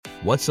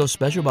What's so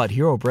special about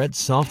Hero Bread's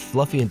soft,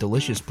 fluffy, and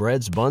delicious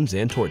breads, buns,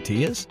 and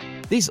tortillas?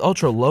 These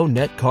ultra-low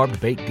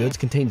net-carb baked goods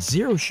contain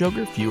zero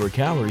sugar, fewer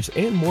calories,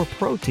 and more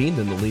protein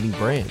than the leading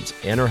brands,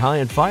 and are high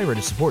in fiber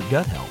to support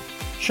gut health.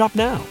 Shop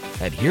now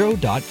at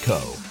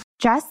hero.co.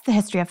 Just the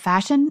History of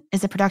Fashion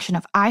is a production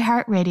of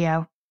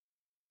iHeartRadio.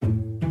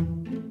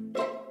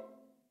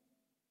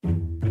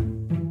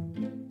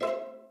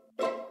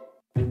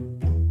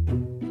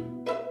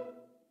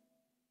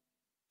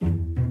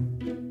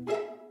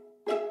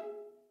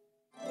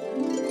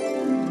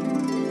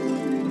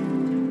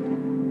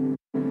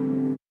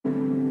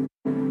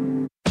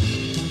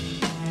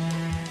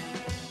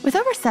 With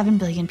over 7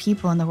 billion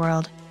people in the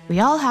world, we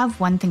all have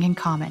one thing in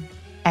common.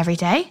 Every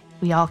day,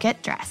 we all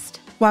get dressed.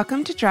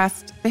 Welcome to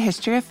Dressed, the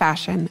History of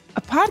Fashion,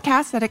 a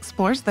podcast that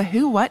explores the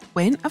who, what,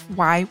 when of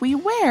why we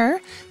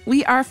wear.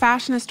 We are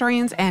fashion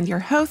historians and your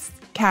hosts,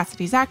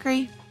 Cassidy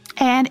Zachary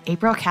and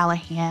April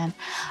Callahan.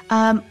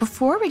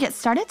 Before we get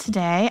started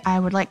today, I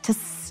would like to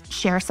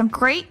share some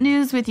great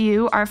news with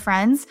you, our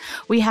friends.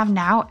 We have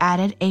now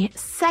added a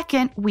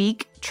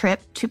second-week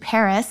trip to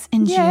Paris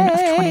in June of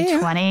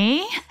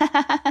 2020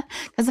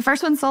 because the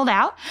first one sold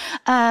out.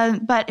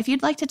 But if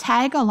you'd like to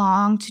tag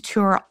along to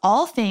tour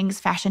all things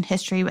fashion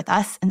history with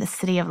us in the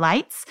City of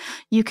Lights,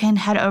 you can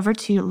head over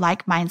to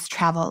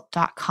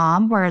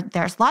likemindstravel.com where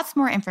there's lots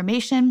more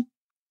information.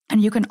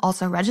 And you can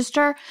also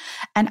register.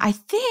 And I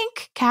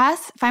think,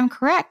 Cass, if I'm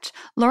correct,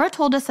 Laura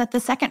told us that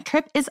the second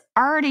trip is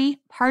already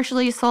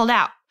partially sold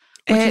out,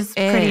 which is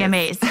pretty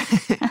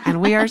amazing. And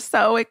we are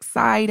so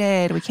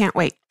excited. We can't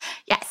wait.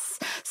 Yes.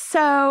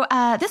 So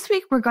this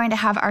week, we're going to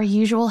have our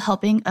usual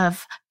helping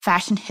of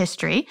fashion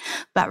history,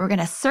 but we're going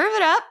to serve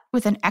it up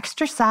with an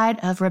extra side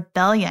of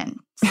rebellion.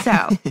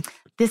 So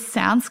this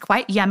sounds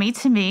quite yummy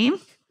to me.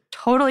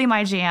 Totally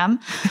my jam.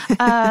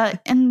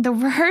 In the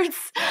words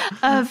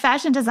of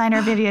fashion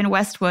designer Vivienne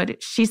Westwood,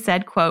 she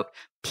said, quote,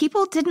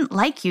 "People didn't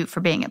like you for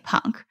being a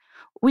punk.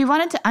 We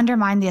wanted to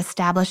undermine the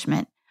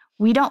establishment.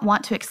 We don't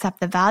want to accept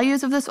the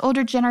values of this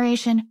older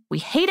generation. We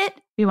hate it.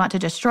 We want to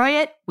destroy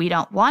it. We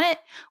don't want it.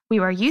 We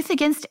were youth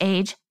against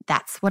age.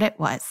 That's what it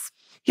was."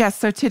 Yes,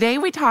 so today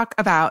we talk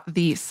about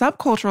the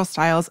subcultural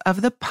styles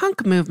of the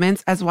punk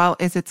movements as well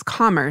as its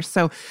commerce.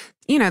 So,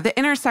 the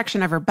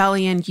intersection of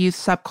rebellion, youth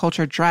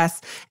subculture dress,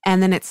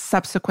 and then its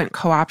subsequent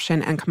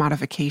co-option and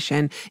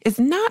commodification is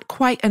not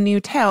quite a new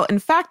tale. In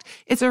fact,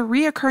 it's a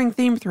reoccurring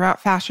theme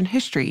throughout fashion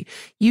history.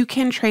 You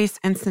can trace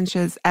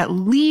instances at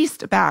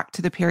least back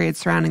to the period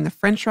surrounding the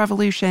French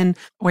Revolution,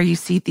 where you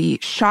see the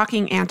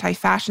shocking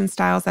anti-fashion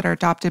styles that are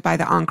adopted by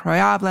the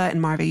incroyable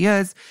and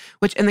merveilleuse,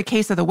 which in the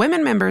case of the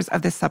women members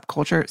of this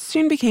subculture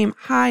soon became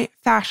high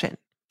fashion.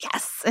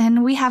 Yes,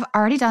 and we have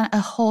already done a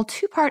whole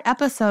 2-part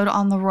episode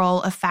on the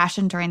role of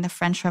fashion during the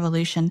French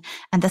Revolution.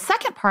 And the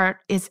second part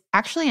is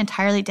actually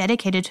entirely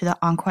dedicated to the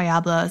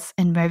incroyables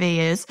and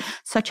merveilleuses.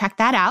 So check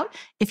that out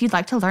if you'd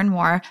like to learn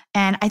more.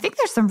 And I think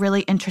there's some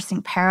really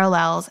interesting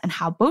parallels in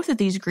how both of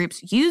these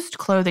groups used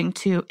clothing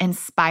to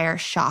inspire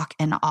shock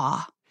and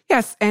awe.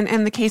 Yes, and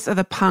in the case of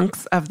the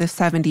punks of the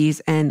 70s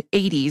and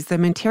 80s, the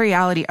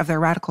materiality of their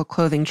radical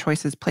clothing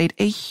choices played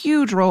a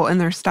huge role in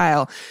their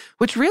style,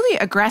 which really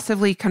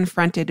aggressively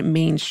confronted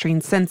mainstream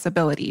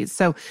sensibilities.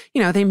 So,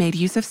 they made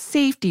use of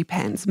safety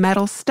pins,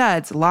 metal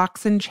studs,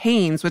 locks and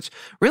chains, which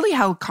really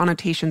held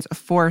connotations of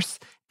force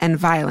and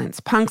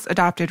violence. Punks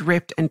adopted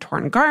ripped and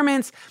torn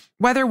garments,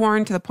 whether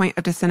worn to the point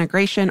of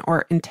disintegration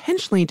or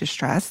intentionally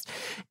distressed.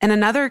 And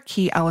another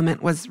key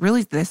element was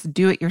really this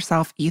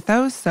do-it-yourself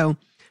ethos. So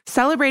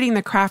celebrating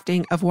the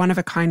crafting of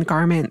one-of-a-kind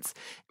garments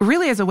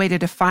really as a way to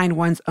define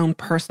one's own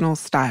personal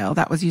style.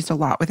 That was used a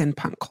lot within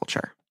punk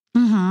culture.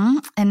 Mm-hmm.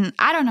 And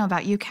I don't know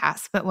about you,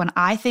 Cass, but when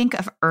I think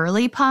of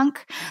early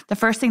punk, the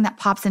first thing that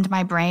pops into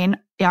my brain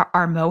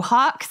are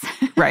mohawks.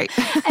 Right.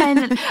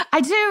 And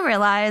I do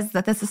realize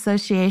that this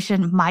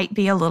association might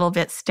be a little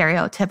bit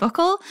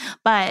stereotypical,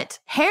 but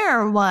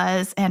hair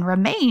was and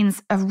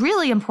remains a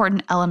really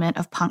important element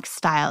of punk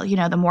style.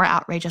 The more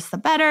outrageous, the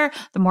better,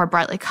 the more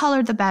brightly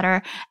colored, the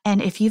better.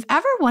 And if you've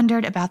ever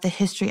wondered about the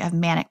history of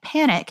manic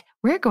panic,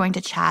 we're going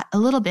to chat a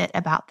little bit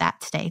about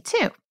that today,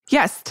 too.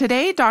 Yes,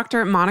 today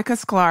Dr. Monica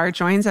Sklar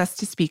joins us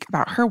to speak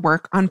about her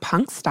work on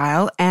punk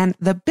style and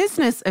the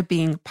business of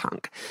being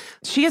punk.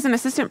 She is an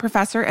assistant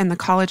professor in the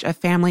College of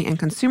Family and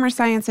Consumer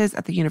Sciences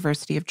at the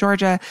University of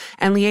Georgia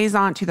and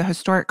liaison to the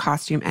Historic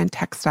Costume and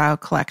Textile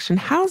Collection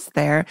housed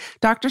there.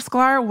 Dr.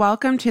 Sklar,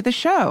 welcome to the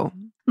show.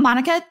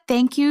 Monica,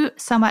 thank you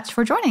so much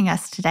for joining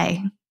us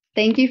today.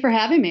 Thank you for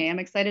having me. I'm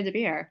excited to be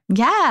here.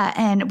 Yeah,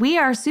 and we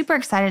are super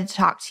excited to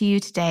talk to you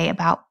today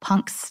about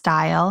punk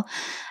style.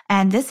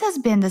 And this has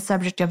been the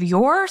subject of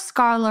your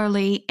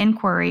scholarly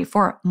inquiry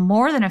for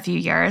more than a few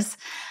years.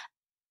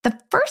 The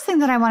first thing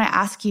that I want to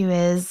ask you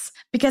is,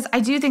 because I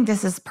do think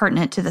this is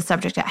pertinent to the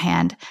subject at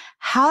hand,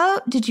 how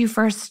did you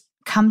first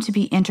come to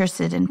be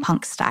interested in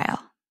punk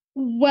style?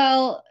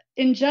 Well,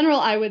 in general,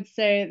 I would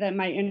say that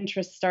my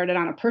interest started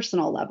on a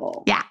personal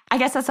level. Yeah, I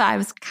guess that's what I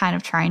was kind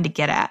of trying to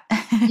get at.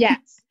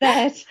 Yes,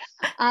 that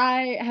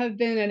I have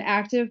been an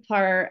active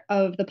part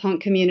of the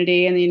punk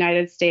community in the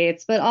United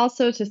States, but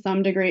also to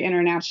some degree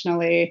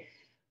internationally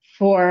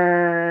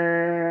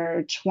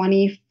for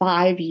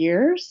 25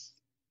 years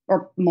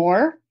or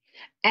more.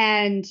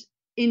 And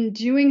in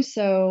doing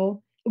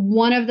so,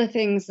 one of the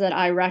things that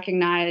I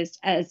recognized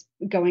as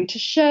going to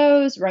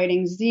shows,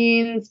 writing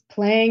zines,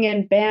 playing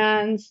in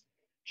bands,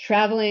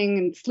 traveling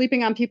and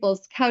sleeping on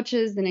people's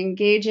couches and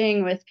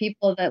engaging with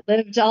people that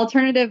lived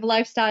alternative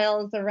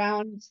lifestyles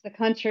around the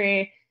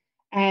country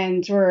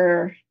and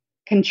were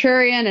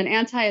contrarian and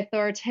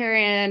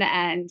anti-authoritarian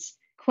and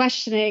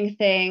questioning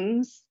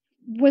things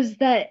was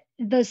that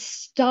the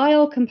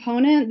style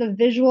component, the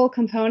visual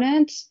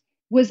component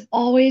was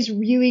always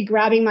really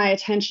grabbing my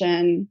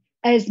attention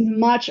as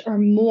much or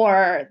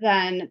more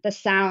than the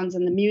sounds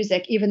and the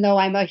music, even though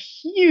I'm a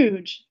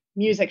huge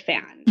music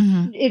fan.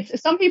 Mhm.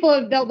 It's some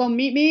people they'll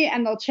meet me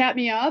and they'll chat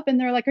me up and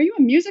they're like, "Are you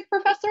a music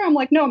professor?" I'm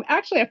like, "No, I'm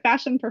actually a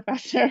fashion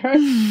professor."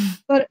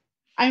 But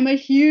I'm a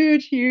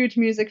huge, huge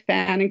music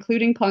fan,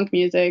 including punk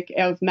music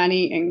of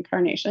many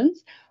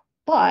incarnations.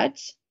 But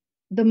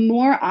the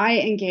more I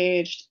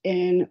engaged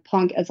in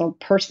punk as a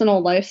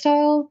personal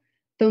lifestyle,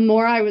 the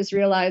more I was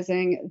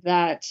realizing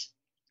that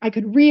I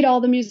could read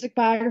all the music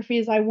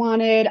biographies I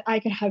wanted.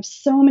 I could have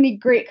so many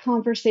great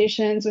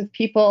conversations with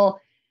people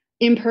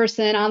in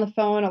person, on the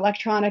phone,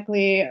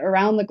 electronically,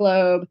 around the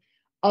globe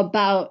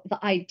about the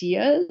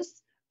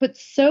ideas. But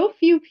so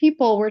few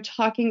people were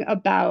talking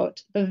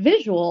about the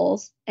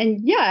visuals.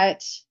 And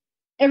yet,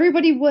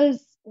 everybody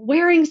was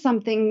wearing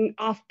something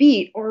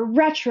offbeat or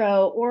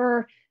retro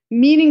or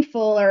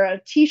meaningful or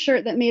a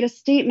t-shirt that made a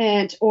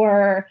statement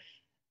or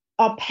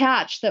a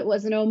patch that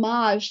was an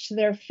homage to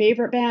their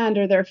favorite band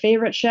or their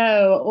favorite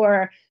show,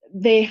 or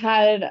they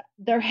had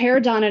their hair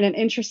done in an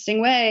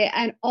interesting way.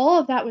 And all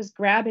of that was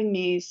grabbing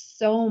me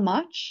so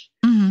much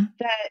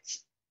that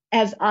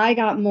as I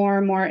got more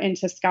and more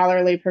into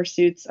scholarly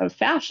pursuits of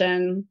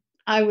fashion,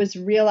 I was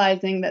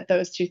realizing that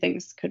those two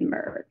things could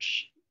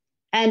merge.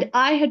 And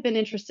I had been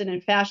interested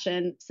in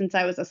fashion since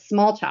I was a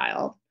small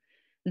child,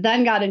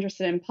 then got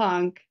interested in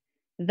punk,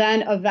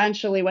 then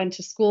eventually went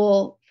to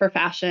school for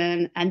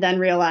fashion, and then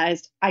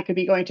realized I could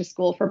be going to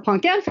school for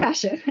punk and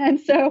fashion. And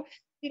so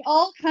it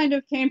all kind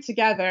of came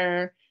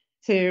together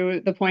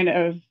to the point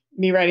of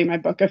me writing my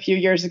book a few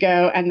years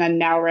ago and then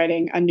now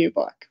writing a new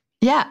book.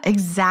 Yeah,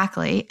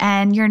 exactly.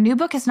 And your new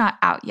book is not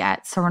out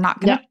yet, so we're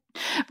going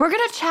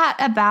to chat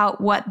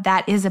about what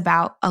that is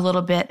about a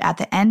little bit at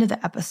the end of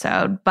the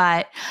episode.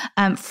 But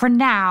for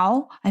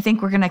now, I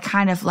think we're going to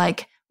kind of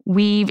like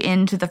weave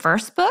into the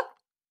first book,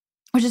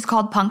 which is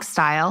called Punk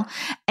Style.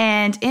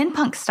 And in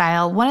Punk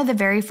Style, one of the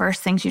very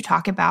first things you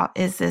talk about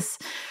is this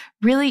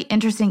really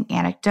interesting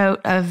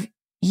anecdote of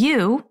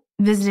you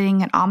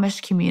visiting an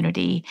Amish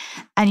community.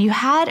 And you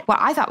had what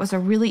I thought was a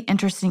really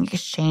interesting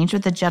exchange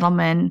with the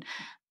gentleman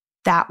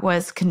that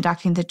was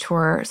conducting the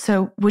tour.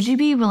 So would you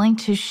be willing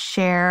to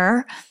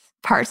share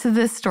parts of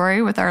this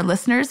story with our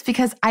listeners?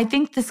 Because I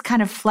think this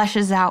kind of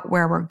fleshes out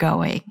where we're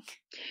going.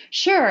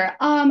 Sure.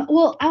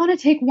 Well, I want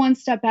to take one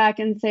step back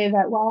and say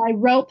that while I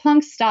wrote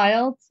Punk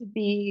Style to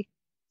be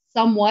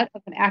somewhat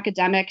of an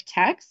academic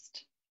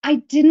text, I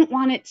didn't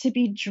want it to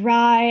be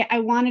dry. I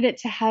wanted it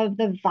to have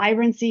the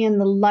vibrancy and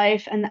the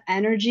life and the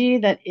energy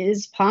that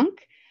is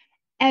punk.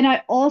 And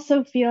I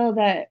also feel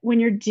that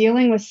when you're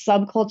dealing with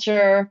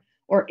subculture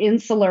or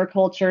insular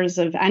cultures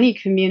of any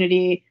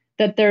community,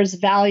 that there's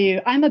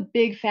value. I'm a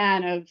big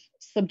fan of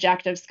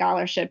subjective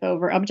scholarship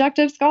over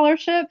objective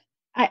scholarship.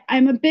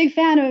 I'm a big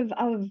fan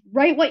of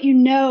write what you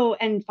know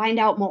and find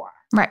out more.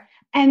 Right.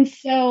 And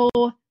so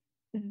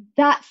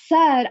that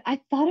said,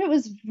 I thought it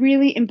was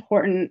really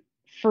important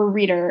for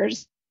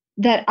readers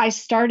that I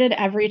started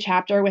every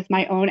chapter with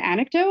my own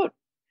anecdote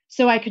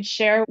so I could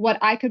share what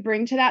I could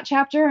bring to that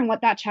chapter and what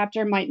that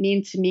chapter might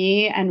mean to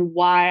me and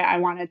why I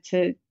wanted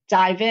to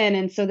dive in.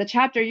 And so the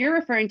chapter you're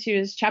referring to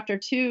is chapter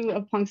 2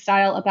 of Punk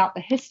Style, about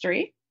the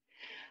history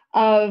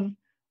of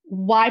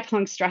why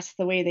punks dress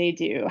the way they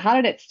do. How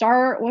did it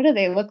start? What do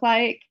they look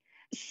like?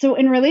 So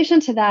in relation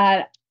to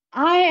that,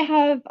 I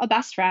have a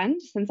best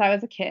friend since I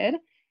was a kid.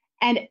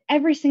 And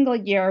every single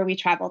year we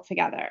travel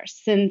together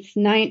since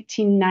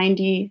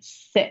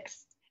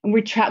 1996. And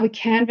we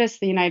canvass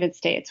the United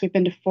States. We've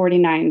been to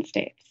 49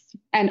 states.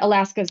 And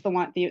Alaska is the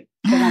one we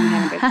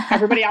haven't been.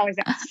 Everybody always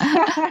asks.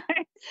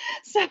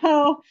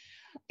 So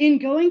in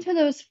going to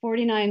those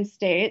 49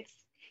 states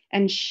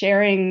and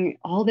sharing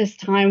all this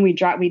time, we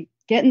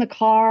get in the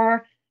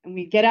car and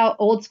we get out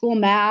old school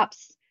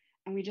maps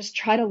and we just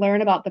try to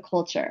learn about the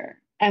culture.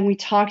 And we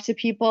talk to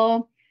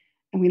people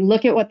and we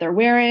look at what they're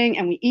wearing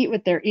and we eat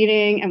what they're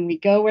eating and we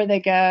go where they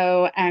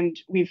go. And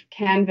we've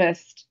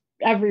canvassed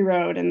every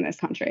road in this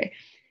country.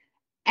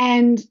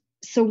 And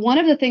so one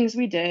of the things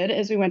we did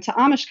is we went to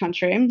Amish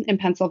country in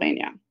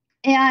Pennsylvania.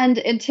 And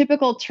in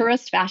typical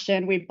tourist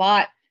fashion, we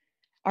bought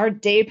our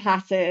day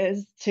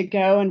passes to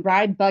go and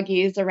ride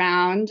buggies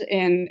around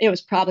it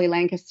was probably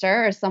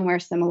Lancaster or somewhere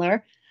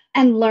similar,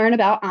 and learn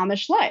about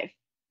Amish life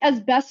as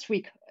best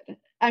we could.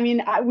 I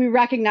mean, we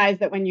recognize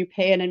that when you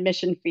pay an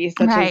admission fee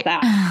such as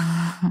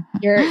that,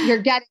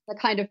 you're getting the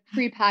kind of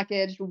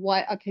prepackaged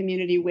what a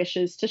community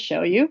wishes to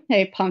show you.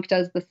 Hey, Punk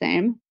does the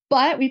same.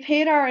 But we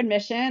paid our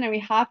admission and we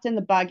hopped in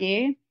the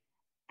buggy.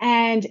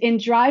 And in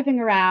driving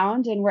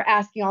around, and we're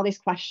asking all these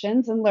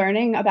questions and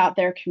learning about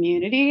their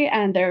community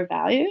and their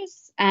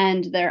values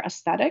and their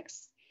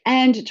aesthetics.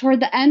 And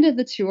toward the end of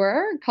the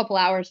tour, a couple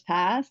hours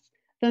passed,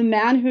 the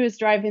man who was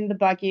driving the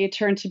buggy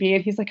turned to me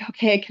and he's like,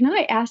 okay, can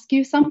I ask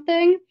you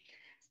something?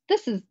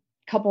 This is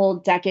a couple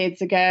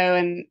decades ago.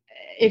 And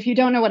if you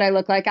don't know what I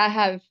look like, I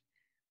have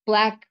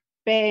black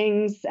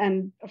bangs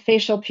and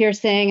facial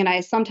piercing. And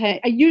I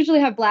usually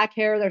have black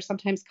hair. There's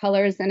sometimes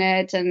colors in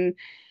it. And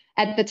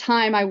at the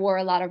time, I wore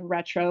a lot of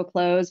retro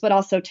clothes, but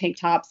also tank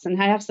tops,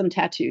 and I have some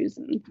tattoos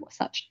and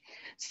such.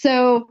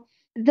 So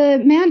the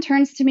man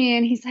turns to me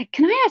and he's like,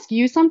 can I ask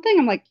you something?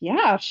 I'm like,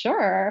 yeah,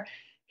 sure.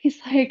 He's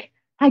like,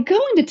 I go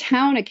into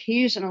town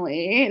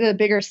occasionally, the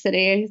bigger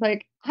city. And he's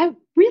like, I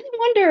really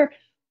wonder,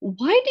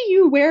 why do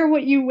you wear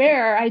what you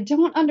wear? I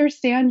don't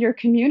understand your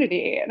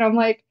community. And I'm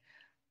like,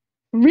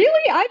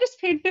 really? I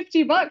just paid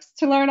 $50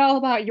 to learn all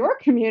about your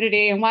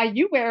community and why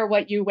you wear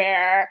what you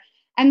wear.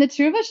 And the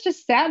two of us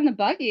just sat in the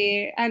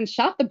buggy and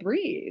shot the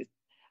breeze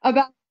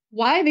about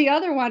why the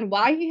other one,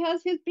 why he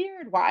has his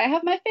beard, why I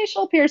have my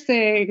facial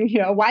piercing,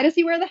 why does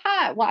he wear the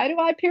hat? Why do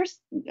I pierce,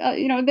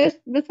 this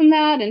and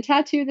that, and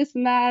tattoo this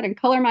and that, and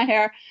color my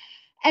hair?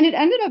 And it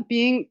ended up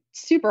being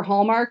super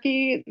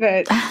hallmarky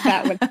that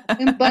would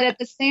happen. But at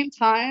the same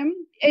time,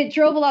 it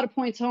drove a lot of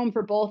points home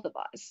for both of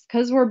us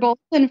because we're both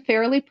in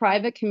fairly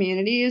private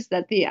communities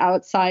that the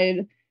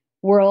outside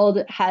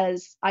world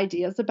has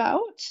ideas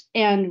about,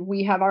 and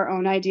we have our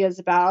own ideas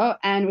about,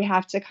 and we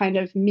have to kind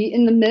of meet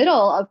in the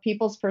middle of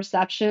people's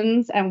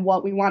perceptions and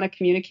what we want to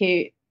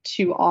communicate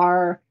to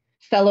our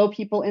fellow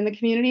people in the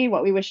community,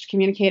 what we wish to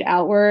communicate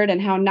outward,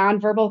 and how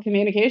nonverbal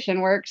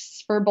communication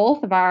works for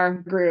both of our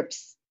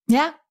groups.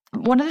 Yeah.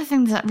 One of the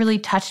things that really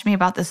touched me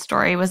about this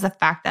story was the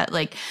fact that,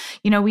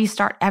 we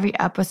start every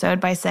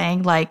episode by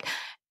saying,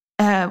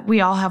 we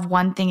all have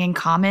one thing in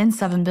common.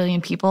 7 billion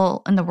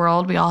people in the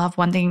world. We all have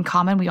one thing in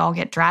common. We all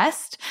get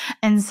dressed.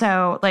 And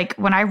so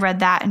when I read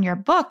that in your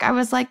book, I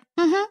was like,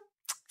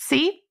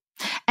 see?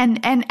 And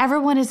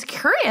everyone is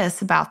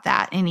curious about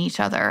that in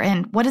each other.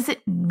 And what does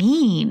it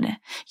mean?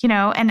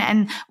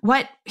 And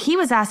what he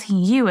was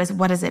asking you is,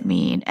 what does it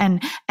mean?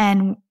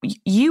 And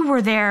you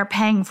were there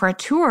paying for a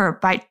tour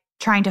by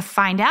trying to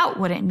find out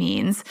what it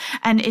means.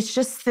 And it's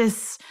just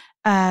this,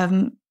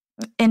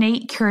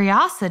 innate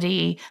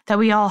curiosity that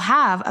we all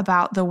have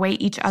about the way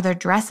each other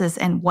dresses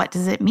and what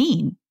does it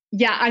mean.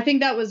 Yeah, I think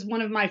that was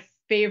one of my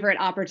favorite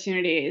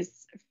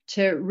opportunities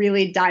to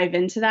really dive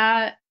into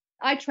that.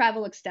 I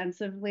travel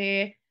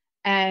extensively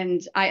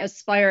and I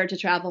aspire to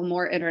travel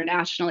more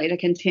internationally to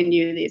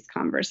continue these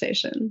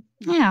conversations.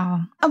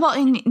 Yeah. Well,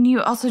 and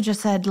you also just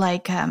said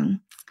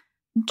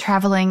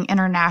traveling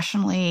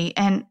internationally.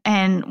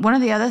 And one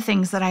of the other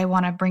things that I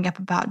want to bring up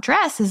about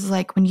dress is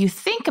when you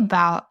think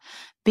about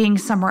being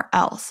somewhere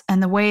else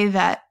and the way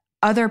that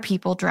other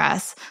people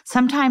dress,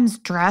 sometimes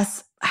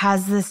dress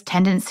has this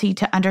tendency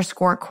to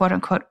underscore quote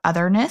unquote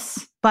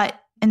otherness.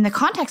 But in the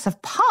context of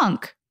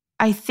punk,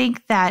 I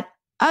think that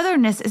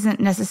otherness isn't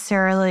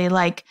necessarily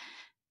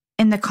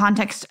in the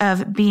context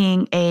of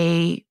being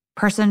a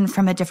person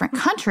from a different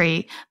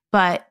country,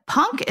 but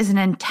punk is an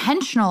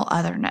intentional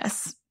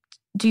otherness.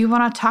 Do you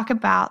want to talk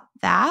about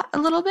that a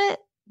little bit?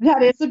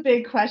 That is a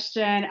big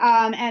question.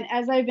 And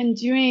as I've been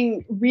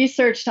doing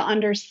research to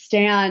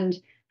understand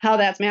how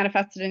that's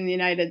manifested in the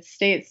United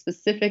States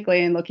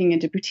specifically, and looking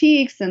into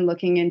boutiques and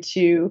looking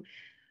into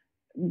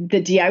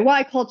the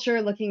DIY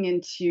culture, looking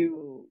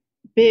into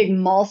big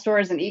mall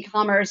stores and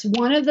e-commerce,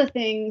 one of the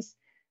things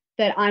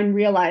that I'm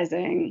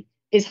realizing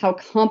is how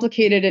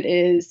complicated it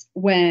is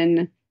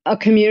when a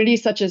community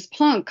such as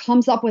punk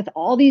comes up with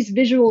all these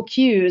visual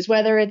cues,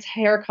 whether it's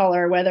hair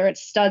color, whether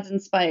it's studs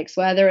and spikes,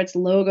 whether it's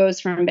logos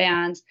from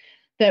bands,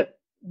 that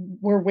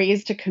were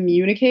ways to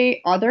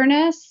communicate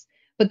otherness,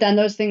 but then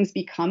those things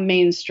become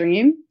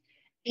mainstream.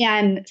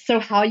 And so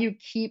how you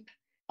keep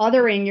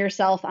othering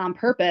yourself on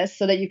purpose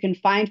so that you can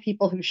find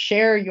people who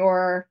share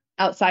your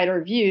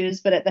outsider views,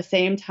 but at the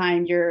same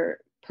time, you're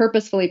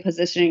purposefully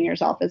positioning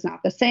yourself as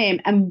not the same.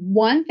 And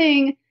one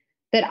thing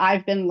that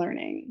I've been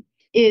learning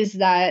is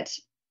that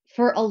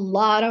for a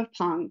lot of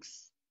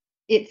punks,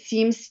 it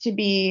seems to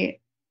be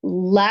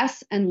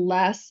less and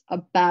less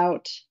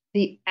about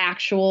the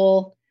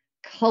actual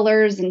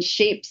colors and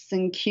shapes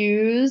and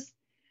cues,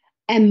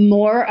 and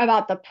more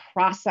about the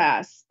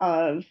process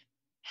of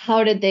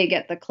how did they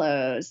get the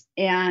clothes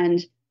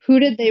and who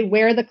did they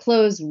wear the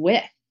clothes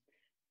with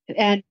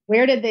and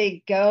where did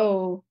they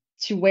go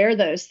to wear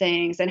those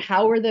things and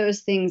how were those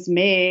things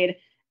made.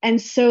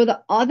 And so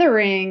the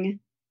othering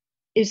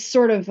is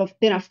sort of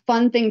been a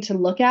fun thing to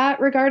look at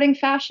regarding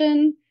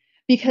fashion,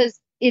 because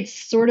it's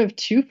sort of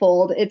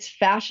twofold. It's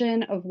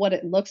fashion of what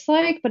it looks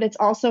like, but it's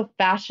also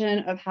fashion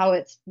of how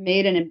it's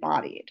made and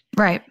embodied.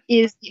 Right.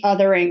 Is the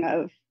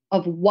othering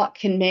of what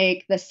can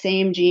make the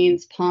same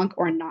jeans punk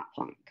or not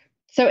punk.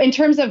 So in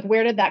terms of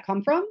where did that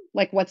come from?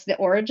 Like what's the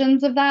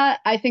origins of that?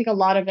 I think a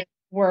lot of it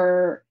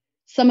were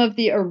some of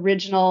the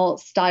original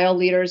style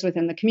leaders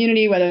within the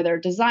community, whether they're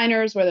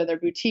designers, whether they're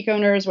boutique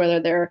owners, whether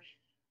they're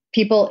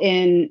people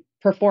in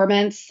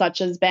performance,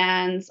 such as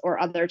bands or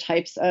other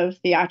types of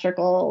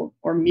theatrical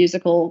or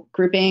musical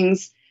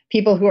groupings,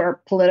 people who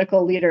are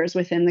political leaders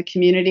within the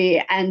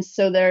community. And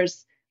so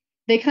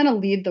they kind of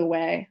lead the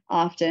way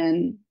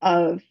often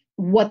of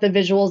what the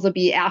visuals will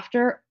be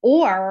after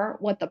or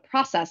what the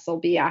process will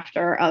be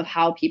after of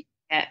how people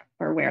get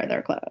or wear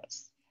their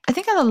clothes. I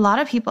think that a lot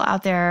of people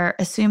out there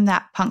assume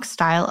that punk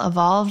style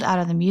evolved out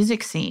of the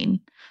music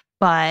scene,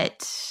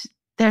 but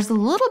there's a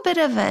little bit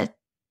of a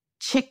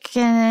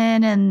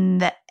chicken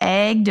and the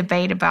egg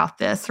debate about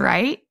this,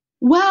 right?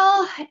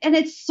 Well, and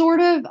it's sort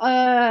of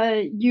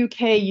a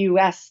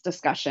UK-US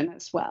discussion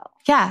as well.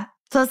 Yeah.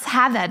 So let's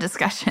have that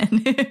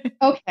discussion.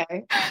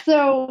 Okay.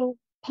 So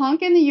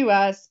punk in the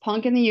US,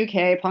 punk in the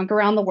UK, punk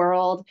around the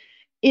world,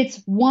 it's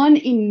one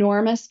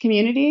enormous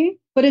community,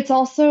 but it's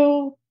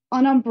also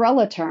an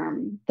umbrella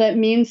term that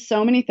means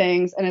so many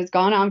things and has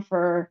gone on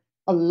for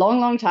a long,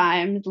 long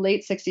time,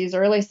 late 60s,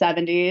 early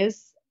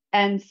 70s.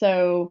 And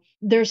so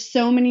there's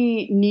so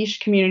many niche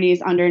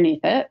communities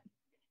underneath it,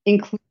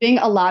 including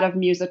a lot of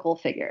musical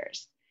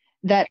figures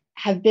that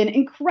have been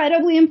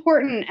incredibly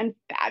important and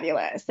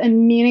fabulous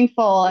and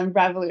meaningful and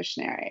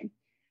revolutionary.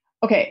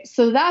 Okay,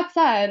 so that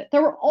said,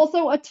 there were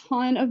also a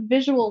ton of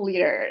visual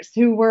leaders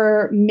who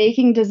were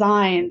making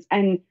designs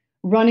and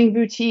running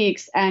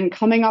boutiques and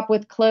coming up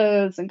with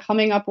clothes and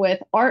coming up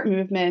with art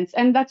movements.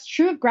 And that's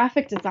true of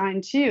graphic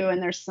design too.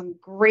 And there's some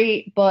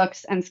great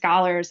books and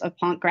scholars of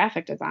punk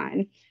graphic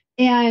design.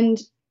 And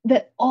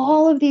that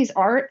all of these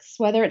arts,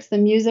 whether it's the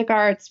music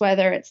arts,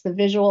 whether it's the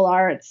visual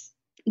arts,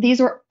 these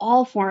were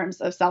all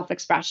forms of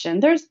self-expression.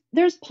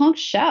 There's punk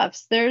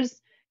chefs. There's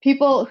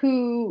people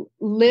who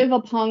live a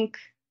punk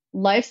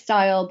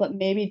lifestyle, but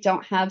maybe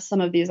don't have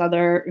some of these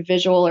other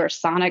visual or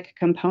sonic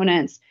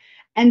components.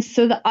 And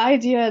so the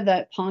idea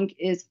that punk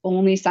is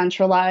only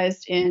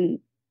centralized in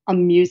a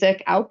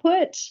music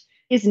output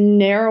is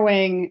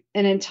narrowing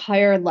an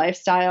entire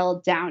lifestyle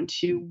down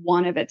to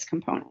one of its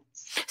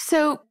components.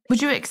 So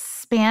would you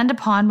expand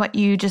upon what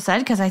you just said?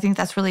 Because I think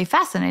that's really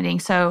fascinating.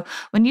 So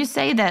when you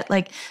say that,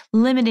 like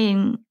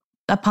limiting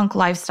a punk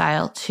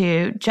lifestyle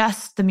to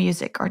just the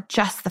music or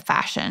just the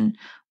fashion,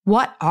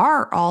 what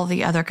are all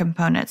the other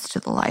components to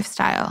the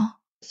lifestyle?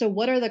 So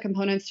what are the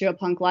components to a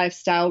punk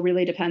lifestyle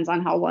really depends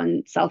on how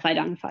one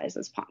self-identifies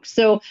as punk.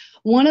 So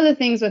one of the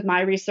things with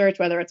my research,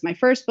 whether it's my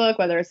first book,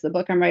 whether it's the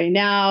book I'm writing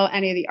now,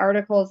 any of the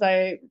articles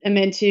I am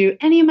into,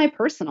 any of my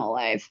personal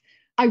life,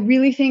 I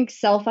really think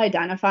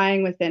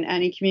self-identifying within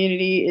any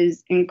community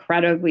is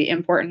incredibly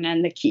important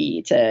and the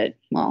key to,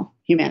 well,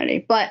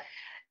 humanity. But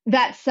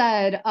that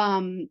said,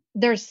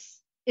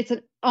 it's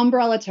an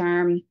umbrella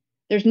term.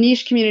 There's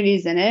niche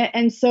communities in it.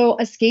 And so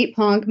a skate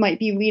punk might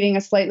be leading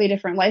a slightly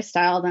different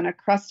lifestyle than a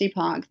crusty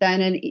punk,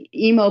 than an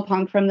emo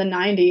punk from the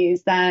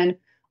 90s, than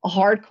a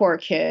hardcore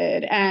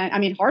kid. And I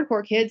mean,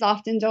 hardcore kids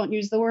often don't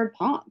use the word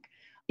punk.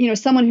 You know,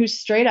 someone who's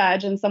straight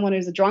edge and someone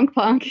who's a drunk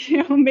punk,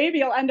 maybe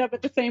you'll end up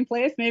at the same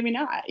place, maybe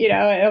not,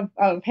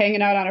 of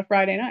hanging out on a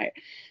Friday night.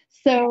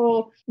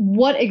 So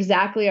what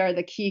exactly are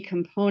the key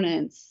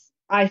components,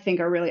 I think,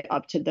 are really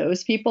up to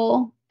those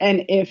people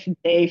and if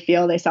they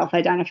feel they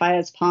self-identify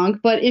as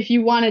punk. But if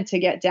you wanted to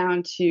get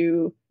down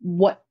to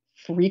what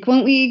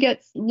frequently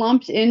gets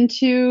lumped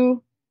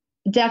into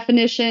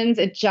definitions,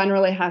 it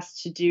generally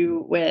has to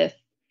do with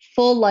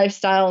full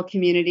lifestyle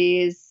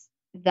communities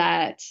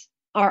that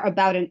are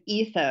about an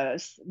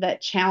ethos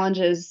that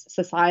challenges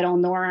societal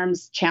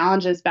norms,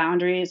 challenges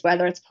boundaries,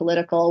 whether it's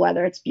political,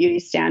 whether it's beauty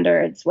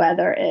standards,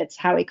 whether it's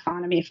how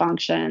economy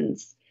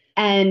functions.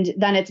 And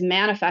then it's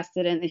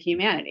manifested in the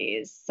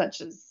humanities,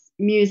 such as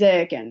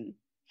music and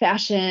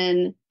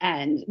fashion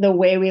and the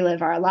way we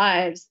live our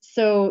lives.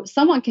 So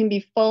someone can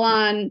be full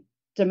on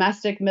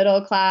domestic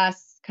middle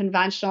class,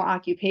 conventional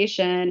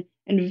occupation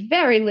and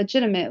very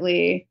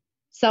legitimately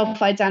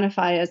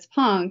self-identify as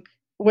punk,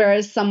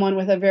 whereas someone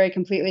with a very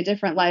completely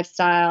different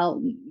lifestyle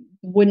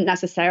wouldn't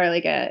necessarily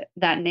get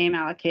that name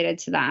allocated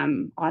to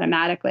them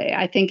automatically.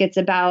 I think it's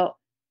about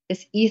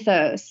this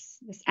ethos,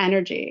 this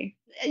energy.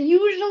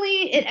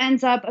 Usually it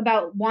ends up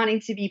about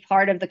wanting to be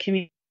part of the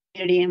community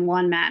in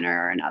one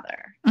manner or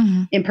another,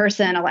 in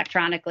person,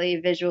 electronically,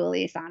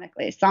 visually,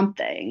 sonically,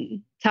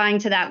 something tying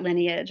to that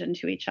lineage and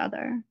to each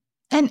other.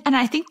 And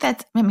I think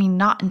that's,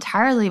 not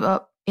entirely,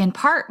 but in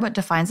part what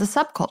defines a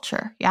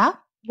subculture. Yeah.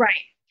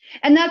 Right.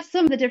 And that's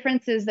some of the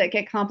differences that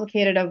get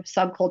complicated of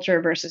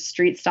subculture versus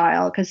street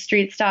style, because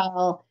street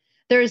style,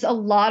 there's a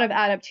lot of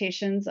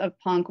adaptations of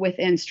punk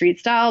within street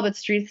style, but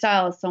street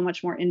style is so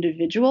much more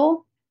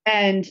individual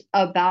and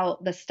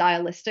about the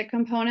stylistic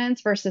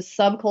components versus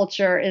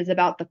subculture is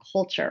about the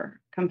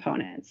culture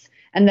components,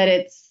 and that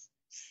it's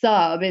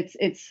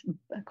it's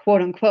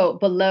quote unquote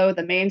below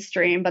the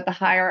mainstream, but the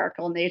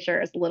hierarchical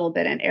nature is a little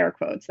bit in air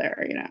quotes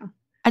there, you know.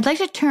 I'd like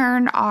to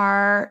turn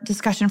our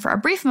discussion for a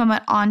brief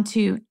moment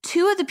onto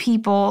two of the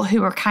people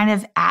who were kind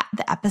of at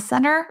the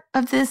epicenter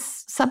of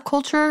this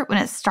subculture when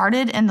it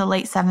started in the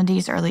late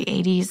 70s, early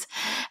 80s.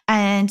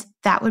 And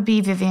that would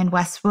be Vivienne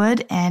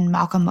Westwood and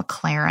Malcolm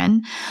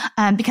McLaren.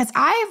 Because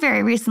I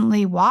very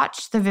recently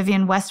watched the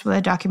Vivienne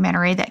Westwood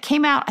documentary that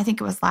came out, I think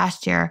it was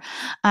last year.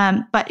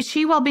 But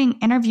she, while being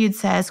interviewed,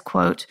 says,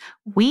 quote,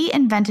 "We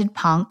invented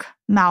punk."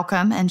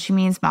 Malcolm, and she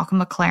means Malcolm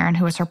McLaren,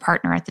 who was her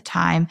partner at the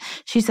time.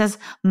 She says,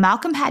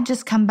 Malcolm had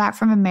just come back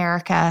from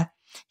America.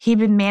 He'd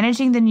been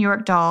managing the New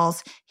York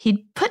Dolls.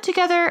 He'd put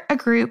together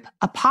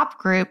a pop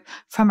group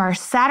from our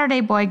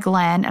Saturday boy,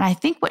 Glenn. And I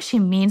think what she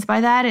means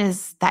by that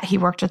is that he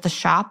worked at the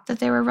shop that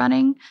they were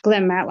running.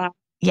 Glenn Matlock.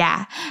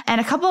 Yeah. And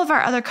a couple of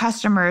our other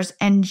customers.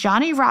 And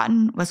Johnny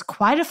Rotten was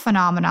quite a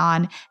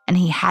phenomenon, and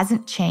he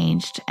hasn't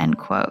changed, end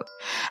quote.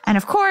 And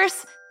of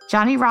course,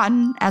 Johnny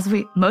Rotten, as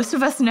most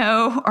of us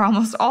know, or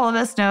almost all of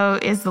us know,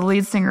 is the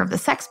lead singer of the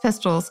Sex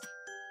Pistols.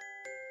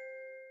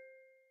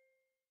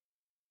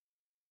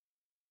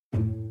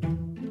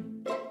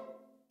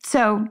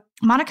 So,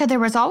 Monica, there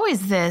was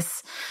always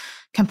this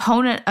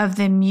component of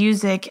the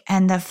music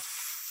and the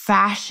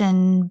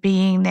fashion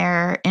being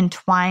there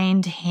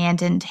entwined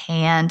hand in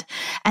hand.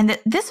 And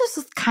that this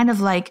was kind of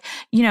like,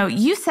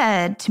 you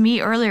said to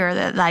me earlier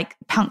that like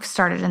punk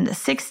started in the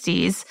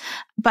 60s,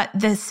 but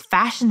this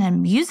fashion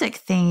and music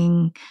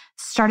thing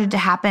started to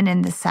happen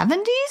in the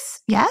 70s.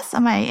 Yes?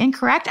 Am I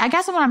incorrect? I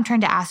guess what I'm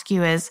trying to ask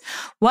you is,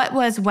 what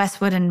was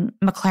Westwood and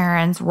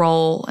McLaren's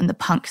role in the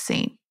punk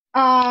scene?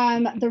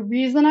 The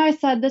reason I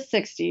said the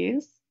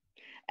 60s,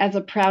 as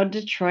a proud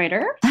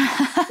Detroiter,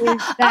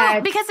 is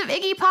that because of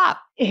Iggy Pop.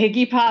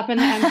 Iggy Pop and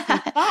the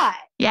MC5.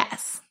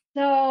 Yes.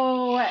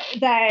 So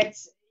that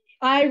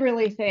I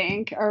really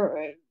think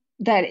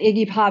that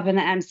Iggy Pop and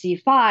the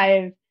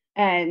MC5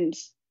 and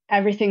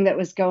everything that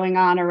was going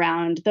on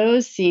around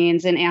those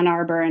scenes in Ann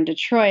Arbor and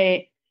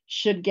Detroit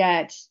should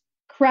get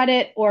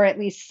credit, or at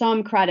least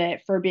some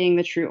credit, for being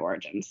the true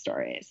origin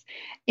stories.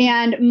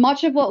 And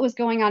much of what was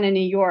going on in New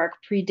York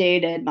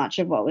predated much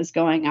of what was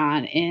going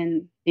on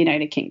in the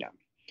United Kingdom.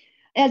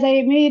 As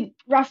I made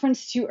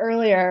reference to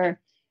earlier,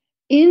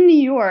 in New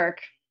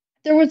York,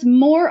 there was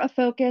more a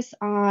focus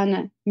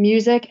on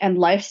music and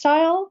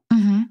lifestyle,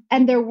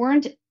 and there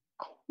weren't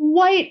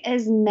quite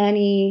as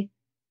many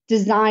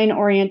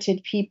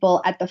design-oriented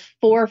people at the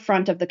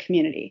forefront of the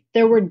community.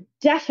 There were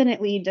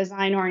definitely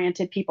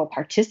design-oriented people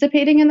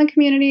participating in the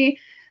community.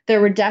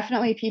 There were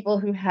definitely people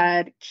who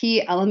had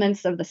key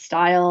elements of the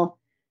style,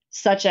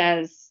 such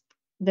as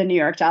the New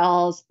York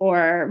Dolls,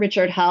 or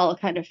Richard Hell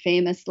kind of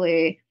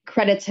famously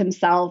credits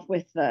himself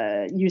with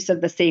the use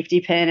of the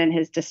safety pin in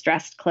his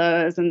distressed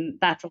clothes. And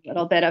that's a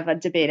little bit of a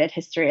debated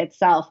history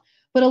itself.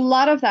 But a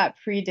lot of that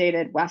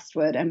predated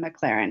Westwood and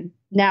McLaren.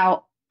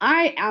 Now,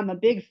 I am a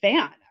big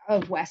fan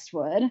of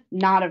Westwood,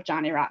 not of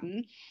Johnny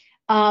Rotten.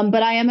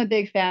 But I am a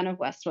big fan of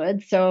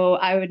Westwood, so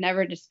I would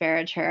never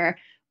disparage her.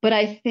 But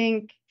I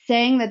think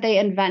saying that they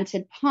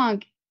invented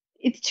punk,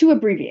 it's too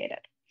abbreviated,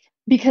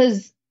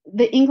 because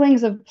the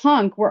inklings of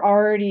punk were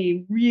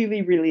already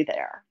really, really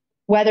there.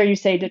 Whether you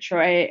say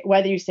Detroit,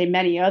 whether you say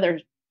many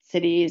other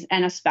cities,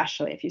 and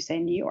especially if you say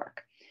New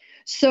York.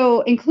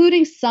 So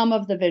including some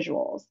of the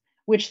visuals,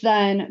 which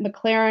then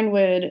McLaren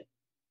would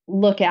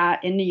look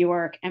at in New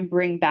York and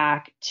bring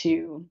back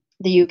to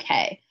the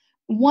UK.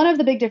 One of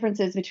the big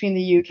differences between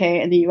the UK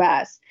and the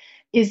US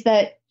is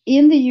that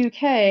in the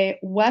UK,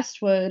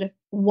 Westwood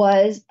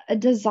was a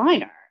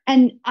designer.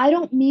 And I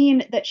don't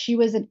mean that she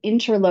was an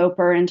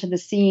interloper into the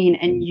scene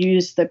and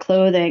used the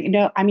clothing.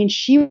 No, I mean,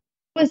 she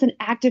was an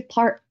active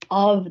part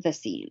of the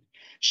scene.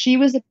 She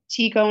was a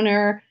boutique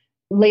owner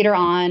later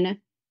on,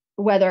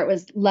 whether it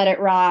was Let It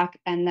Rock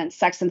and then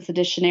Sex and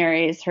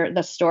Seditionaries,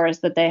 the stores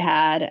that they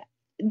had.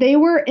 They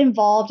were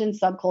involved in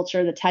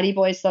subculture, the Teddy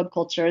Boy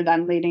subculture,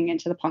 then leading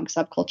into the punk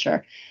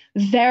subculture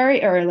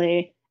very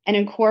early, and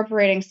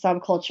incorporating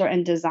subculture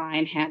and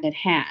design hand in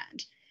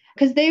hand.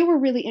 Because they were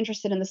really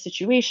interested in the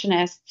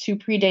Situationists, who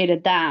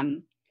predated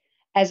them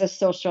as a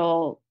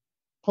social,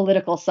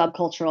 political,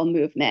 subcultural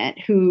movement,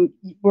 who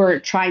were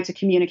trying to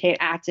communicate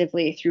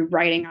actively through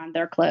writing on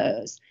their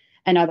clothes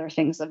and other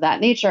things of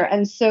that nature.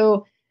 And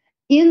so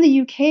in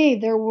the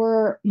UK, there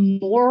were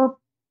more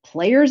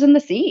players in the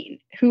scene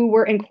who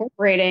were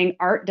incorporating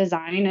art,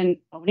 design, and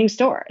owning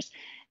stores.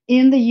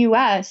 In the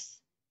US,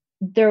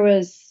 there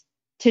was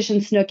Tish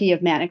and Snooki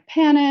of Manic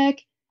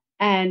Panic,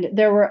 and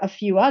there were a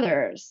few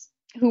others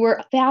who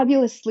were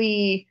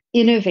fabulously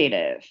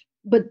innovative,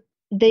 but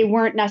they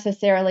weren't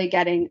necessarily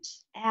getting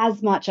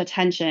as much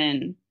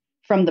attention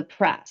from the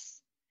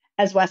press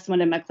as Westwood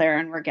and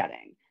McLaren were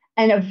getting.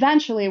 And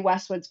eventually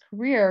Westwood's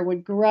career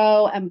would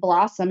grow and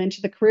blossom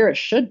into the career it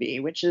should be,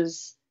 which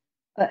is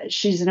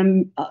she's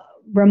a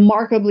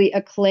remarkably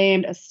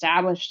acclaimed,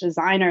 established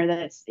designer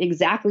that's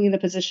exactly in the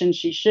position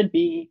she should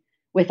be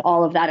with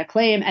all of that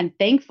acclaim. And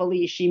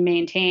thankfully, she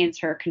maintains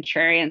her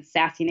contrarian,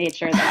 sassy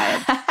nature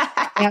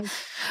that I have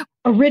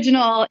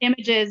original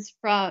images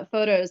from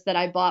photos that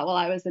I bought while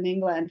I was in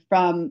England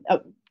from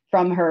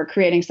her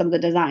creating some of the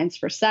designs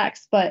for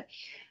Sex. But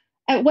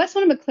at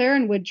Westwood and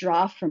McLaren would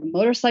draw from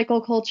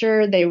motorcycle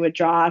culture. They would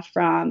draw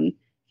from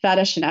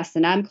fetish and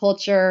S&M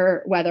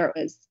culture, whether it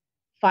was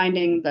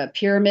finding the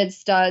pyramid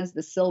studs,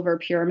 the silver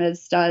pyramid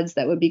studs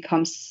that would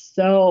become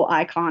so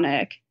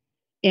iconic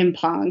in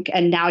punk.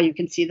 And now you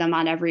can see them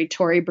on every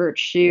Tory Burch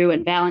shoe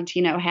and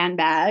Valentino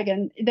handbag.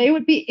 And they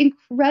would be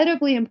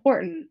incredibly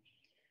important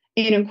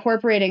in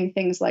incorporating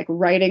things like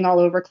writing all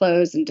over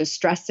clothes and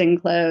distressing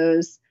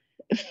clothes,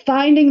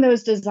 finding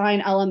those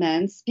design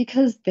elements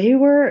because they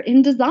were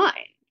in design.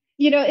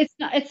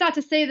 It's not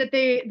to say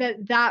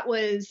that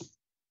was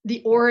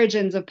the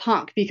origins of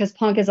punk, because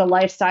punk is a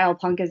lifestyle,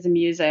 punk is a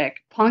music.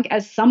 Punk,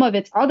 as some of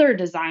its other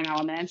design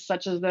elements,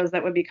 such as those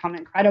that would become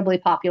incredibly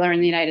popular in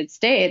the United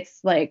States,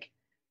 like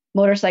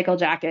motorcycle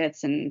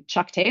jackets and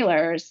Chuck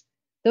Taylors,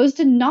 those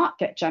did not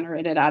get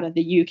generated out of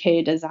the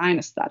UK design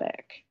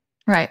aesthetic.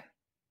 Right.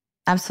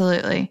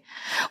 Absolutely.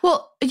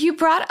 Well, you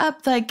brought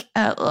up like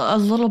a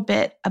little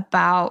bit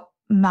about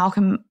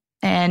Malcolm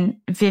and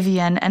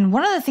Vivian. And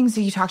one of the things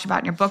that you talked about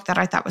in your book that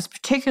I thought was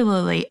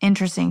particularly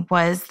interesting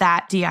was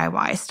that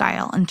DIY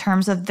style in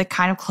terms of the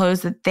kind of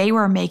clothes that they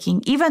were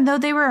making. Even though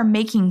they were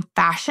making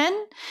fashion,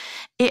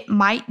 it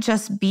might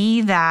just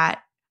be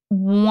that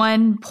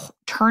one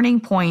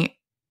turning point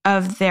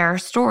of their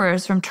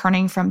stores from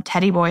turning from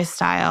Teddy Boy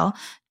style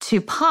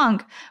to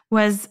punk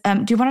was,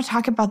 do you want to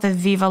talk about the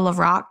Viva La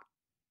Rock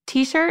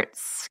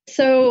T-shirts?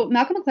 So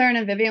Malcolm McLaren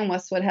and Vivian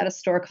Westwood had a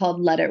store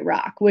called Let It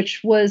Rock,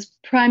 which was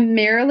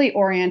primarily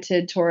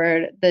oriented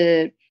toward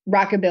the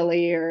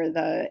rockabilly or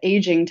the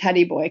aging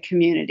Teddy Boy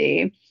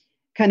community,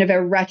 kind of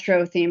a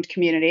retro themed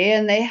community.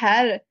 And they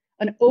had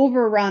an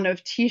overrun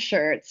of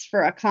T-shirts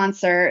for a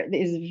concert,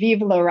 these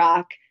Viva La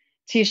Rock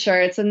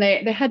T-shirts, and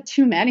they had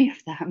too many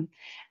of them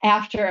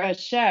after a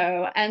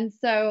show. And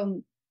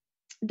so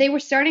they were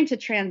starting to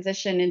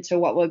transition into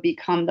what would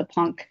become the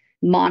punk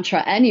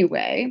mantra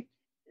anyway.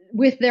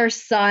 With their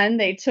son,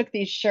 they took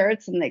these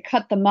shirts and they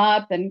cut them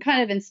up, and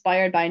kind of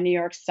inspired by New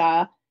York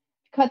style,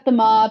 cut them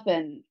up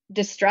and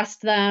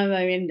distressed them.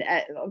 I mean,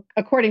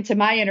 according to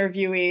my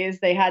interviewees,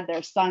 they had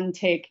their son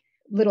take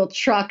little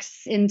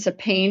trucks into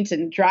paint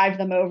and drive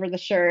them over the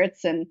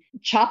shirts and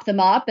chop them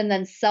up and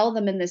then sell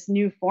them in this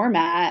new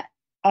format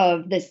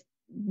of this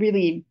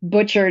really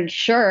butchered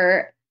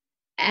shirt.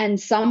 And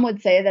some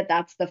would say that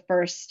that's the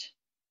first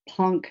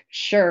punk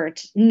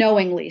shirt,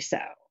 knowingly so.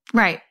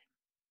 Right.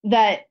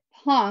 That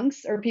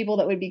punks, or people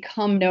that would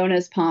become known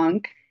as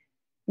punk,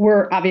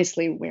 were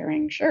obviously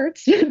wearing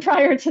shirts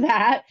prior to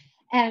that.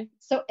 And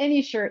so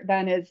any shirt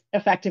then is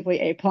effectively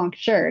a punk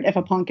shirt if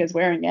a punk is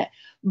wearing it.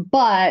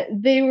 But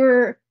they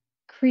were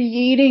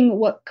creating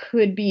what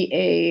could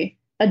be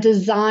a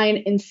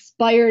design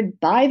inspired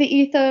by the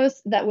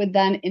ethos that would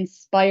then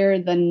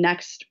inspire the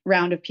next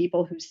round of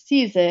people who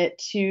sees it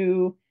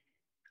to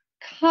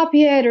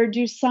copy it or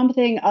do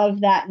something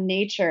of that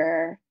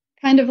nature.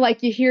 Kind of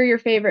like you hear your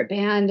favorite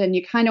band and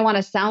you kind of want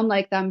to sound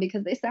like them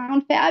because they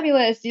sound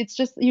fabulous. It's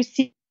just, you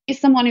see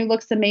someone who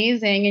looks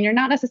amazing and you're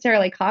not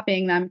necessarily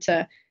copying them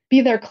to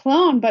be their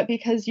clone, but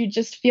because you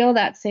just feel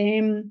that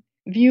same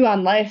view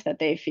on life that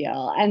they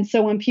feel. And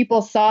so when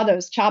people saw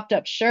those chopped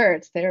up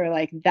shirts, they were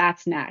like,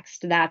 that's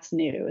next. That's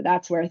new.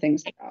 That's where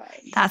things are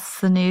going. That's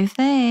the new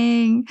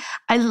thing.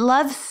 I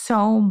love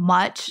so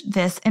much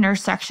this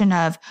intersection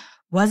of,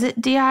 was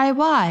it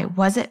DIY?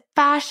 Was it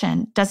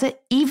fashion? Does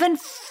it even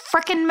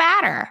freaking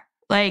matter?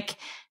 Like,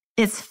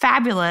 it's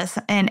fabulous.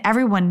 And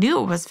everyone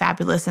knew it was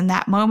fabulous in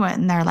that moment.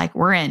 And they're like,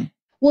 we're in.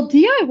 Well,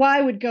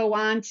 DIY would go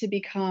on to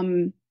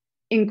become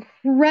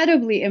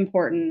incredibly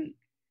important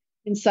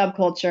in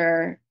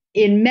subculture,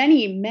 in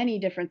many, many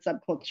different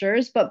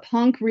subcultures. But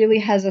punk really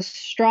has a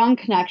strong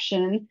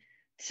connection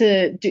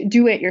to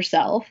do it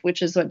yourself,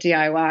 which is what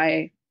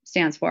DIY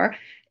stands for.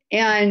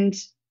 And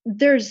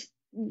there's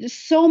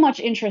so much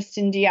interest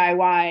in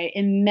DIY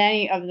in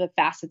many of the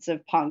facets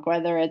of punk,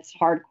 whether it's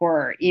hardcore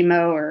or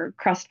emo or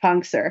crust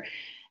punks, or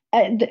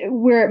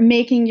we're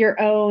making your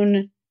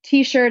own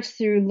T-shirts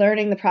through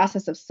learning the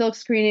process of silk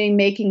screening,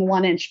 making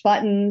 1-inch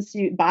buttons,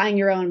 buying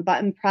your own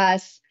button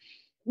press.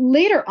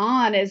 Later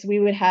on, as we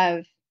would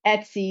have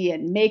Etsy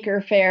and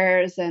maker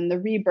fairs and the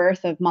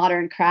rebirth of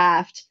modern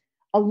craft,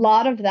 a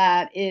lot of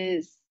that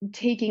is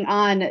taking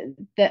on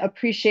the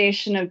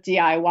appreciation of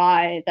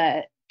DIY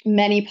that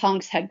many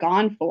punks had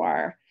gone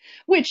for,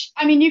 which,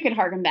 I mean, you could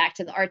harken back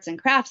to the arts and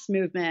crafts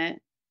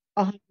movement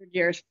 100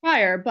 years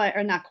prior, but,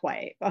 or not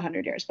quite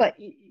 100 years, but,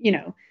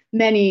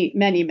 many,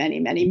 many,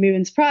 many, many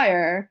moons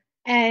prior.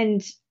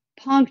 And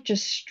punk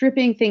just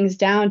stripping things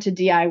down to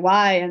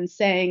DIY and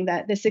saying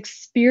that this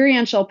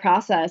experiential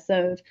process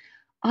of,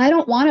 I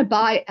don't want to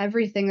buy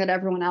everything that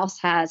everyone else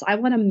has. I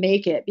want to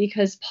make it,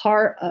 because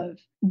part of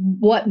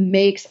what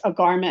makes a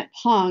garment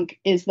punk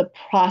is the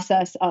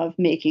process of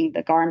making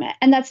the garment.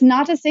 And that's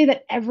not to say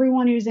that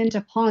everyone who's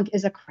into punk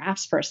is a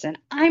craftsperson.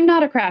 I'm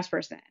not a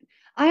craftsperson.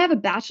 I have a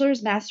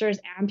bachelor's, master's,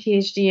 and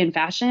PhD in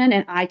fashion,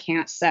 and I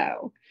can't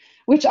sew,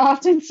 which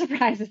often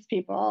surprises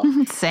people.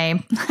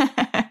 Same.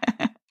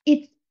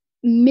 It's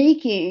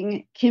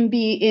making can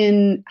be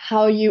in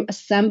how you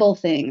assemble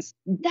things.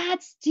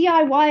 That's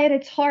DIY at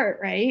its heart,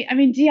 right? I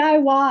mean,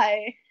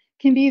 DIY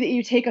can be that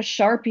you take a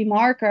Sharpie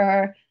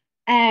marker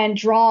and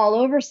draw all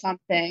over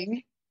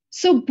something.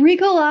 So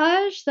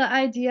bricolage, the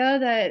idea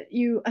that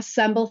you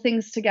assemble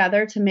things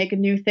together to make a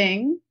new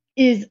thing,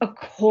 is a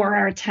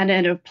core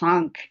tenet of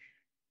punk.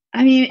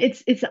 I mean,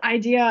 it's the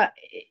idea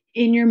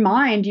in your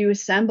mind, you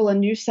assemble a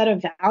new set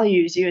of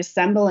values, you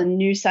assemble a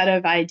new set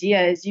of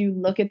ideas, you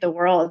look at the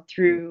world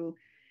through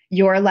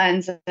your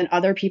lens and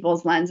other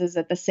people's lenses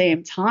at the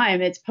same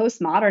time. It's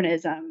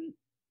postmodernism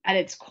at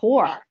its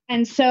core.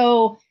 And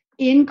so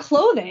in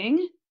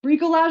clothing,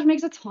 bricolage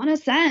makes a ton of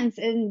sense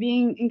in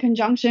being in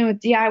conjunction with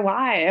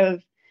DIY,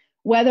 of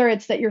whether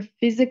it's that you're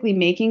physically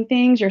making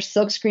things, you're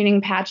silk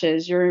screening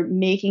patches, you're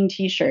making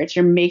t-shirts,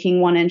 you're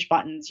making 1-inch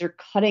buttons, you're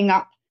cutting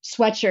up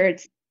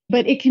sweatshirts.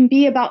 But it can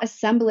be about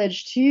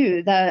assemblage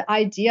too. The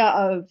idea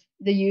of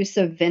the use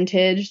of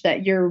vintage,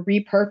 that you're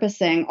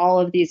repurposing all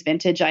of these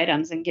vintage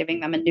items and giving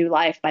them a new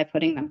life by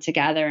putting them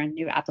together in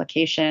new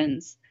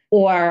applications,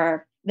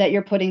 or that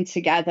you're putting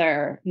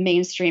together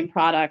mainstream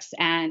products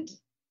and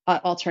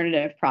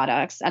alternative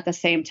products at the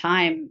same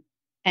time.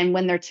 And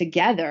when they're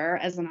together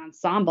as an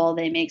ensemble,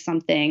 they make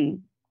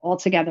something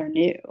altogether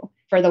new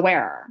for the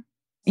wearer.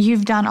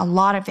 You've done a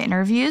lot of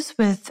interviews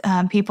with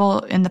people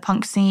in the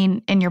punk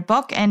scene in your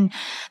book, and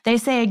they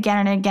say again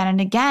and again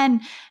and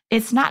again,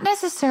 it's not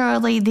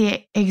necessarily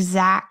the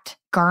exact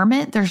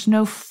garment. There's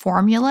no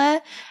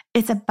formula.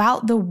 It's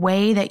about the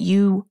way that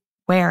you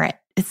wear it.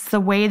 It's the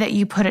way that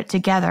you put it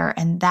together.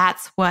 And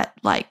that's what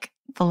like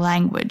the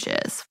language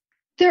is.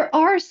 There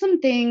are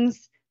some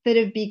things that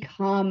have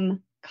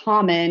become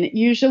common,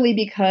 usually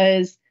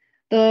because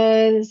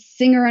the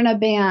singer in a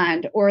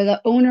band or the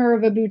owner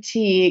of a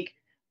boutique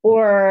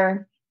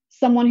or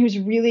someone who's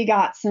really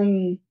got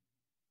some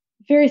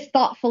very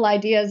thoughtful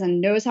ideas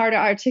and knows how to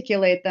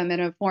articulate them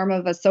in a form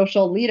of a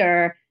social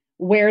leader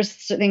wears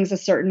things a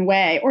certain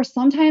way. Or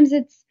sometimes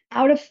it's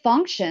out of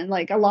function,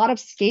 like a lot of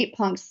skate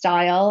punk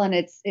style, and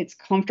it's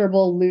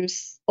comfortable,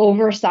 loose,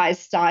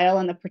 oversized style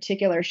in the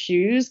particular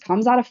shoes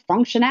comes out of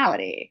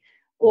functionality.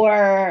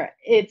 Or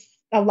it's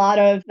a lot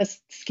of the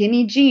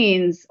skinny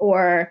jeans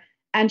or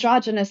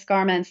androgynous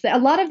garments. A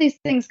lot of these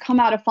things come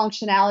out of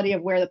functionality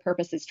of where the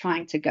purpose is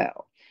trying to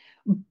go.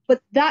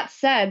 But that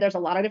said, there's a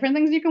lot of different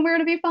things you can wear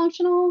to be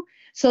functional.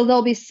 So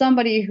there'll be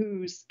somebody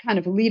who's kind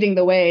of leading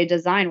the way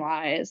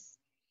design-wise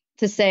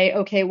to say,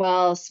 okay,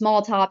 well,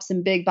 small tops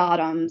and big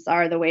bottoms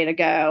are the way to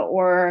go,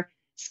 or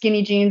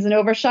skinny jeans and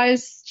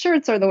oversized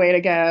shirts are the way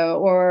to go,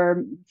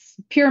 or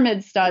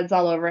pyramid studs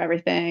all over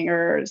everything,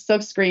 or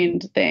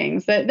silk-screened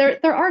things. There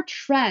are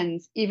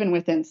trends even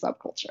within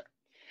subculture.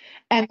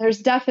 And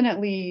there's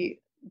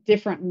definitely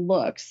different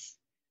looks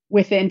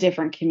within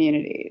different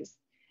communities.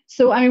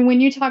 So, I mean,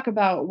 when you talk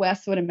about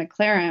Westwood and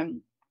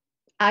McLaren,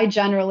 I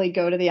generally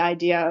go to the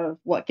idea of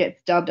what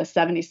gets dubbed a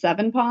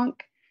 77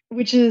 punk,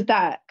 which is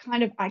that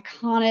kind of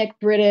iconic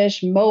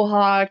British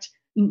mohawked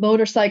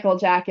motorcycle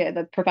jacket,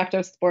 the Perfecto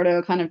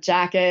Sporto kind of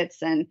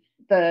jackets, and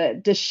the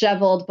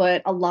disheveled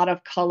but a lot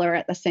of color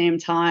at the same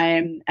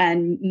time,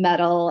 and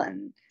metal.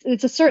 And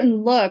it's a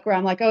certain look where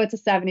I'm like, oh, it's a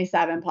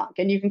 77 punk.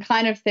 And you can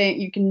kind of think,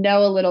 you can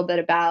know a little bit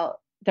about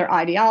their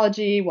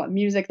ideology, what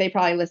music they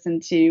probably listen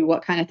to,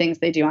 what kind of things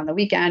they do on the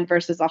weekend,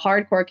 versus a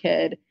hardcore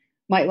kid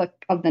might look,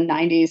 of the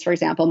 90s, for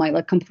example, might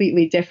look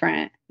completely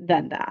different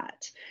than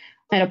that.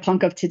 And a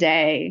punk of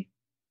today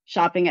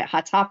shopping at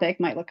Hot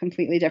Topic might look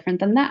completely different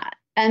than that.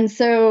 And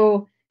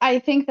so I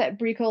think that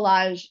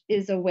bricolage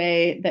is a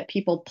way that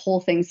people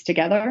pull things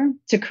together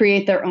to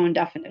create their own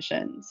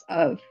definitions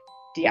of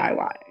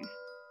DIY.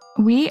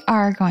 We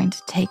are going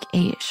to take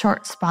a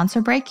short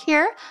sponsor break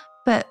here,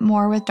 but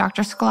more with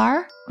Dr.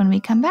 Sklar when we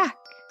come back.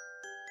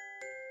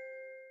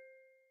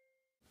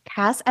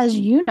 Cass, as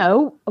you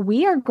know,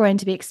 we are going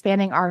to be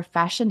expanding our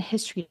fashion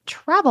history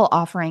travel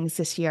offerings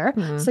this year.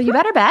 Mm-hmm. So you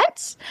better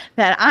bet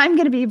that I'm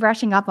going to be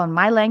brushing up on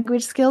my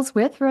language skills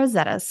with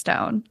Rosetta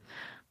Stone.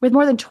 With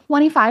more than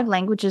 25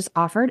 languages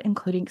offered,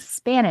 including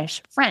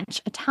Spanish,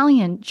 French,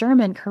 Italian,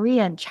 German,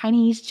 Korean,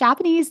 Chinese,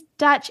 Japanese,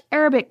 Dutch,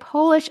 Arabic,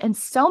 Polish, and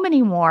so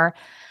many more,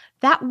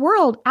 that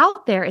world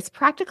out there is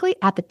practically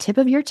at the tip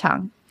of your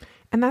tongue.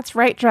 And that's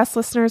right, Dress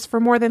listeners. For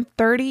more than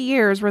 30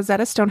 years,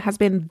 Rosetta Stone has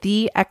been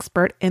the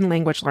expert in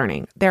language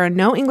learning. There are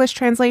no English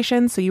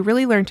translations, so you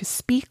really learn to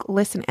speak,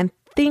 listen, and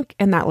think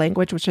in that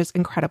language, which is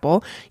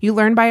incredible. You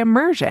learn by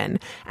immersion,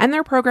 and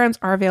their programs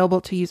are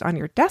available to use on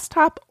your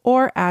desktop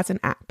or as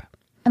an app.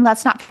 And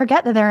let's not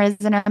forget that there is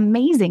an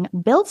amazing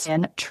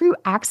built-in true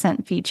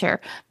accent feature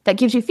that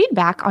gives you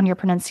feedback on your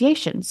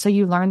pronunciation, so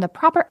you learn the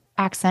proper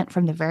accent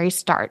from the very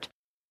start.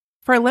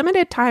 For a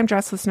limited time,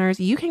 Dress listeners,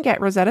 you can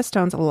get Rosetta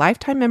Stone's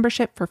lifetime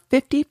membership for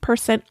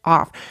 50%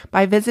 off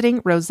by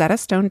visiting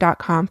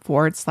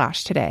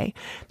rosettastone.com/today.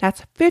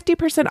 That's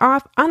 50%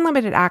 off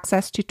unlimited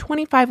access to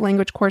 25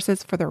 language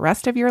courses for the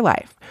rest of your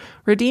life.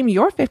 Redeem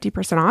your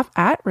 50% off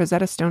at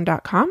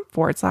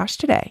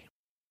rosettastone.com/today.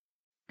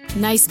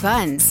 Nice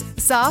buns,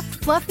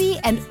 soft, fluffy,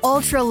 and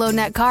ultra-low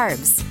net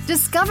carbs.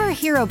 Discover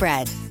Hero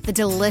Bread, the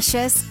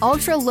delicious,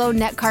 ultra-low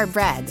net carb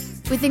bread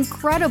with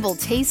incredible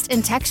taste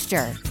and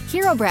texture.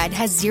 Hero Bread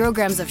has 0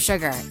 grams of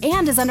sugar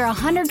and is under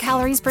 100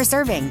 calories per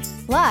serving.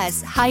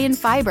 Plus, high in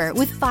fiber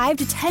with 5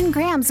 to 10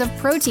 grams of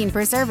protein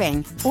per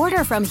serving.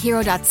 Order from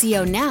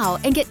hero.co now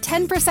and get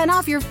 10%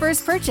 off your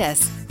first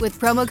purchase with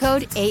promo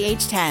code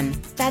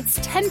AH10. That's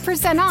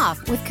 10%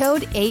 off with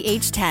code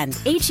AH10.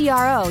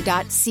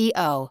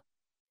 HERO.co.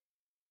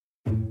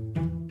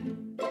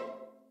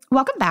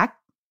 Welcome back.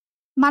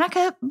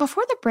 Monica,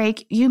 before the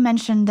break, you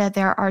mentioned that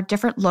there are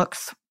different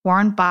looks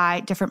worn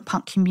by different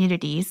punk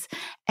communities,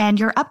 and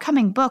your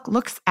upcoming book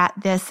looks at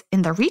this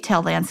in the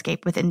retail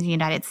landscape within the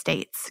United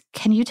States.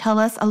 Can you tell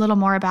us a little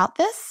more about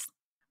this?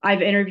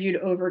 I've interviewed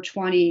over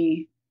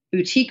 20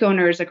 boutique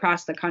owners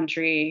across the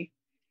country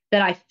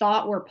that I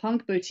thought were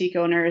punk boutique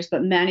owners,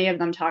 but many of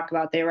them talk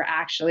about they were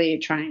actually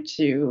trying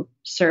to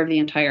serve the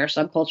entire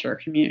subculture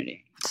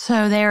community.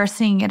 So they are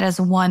seeing it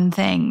as one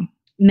thing.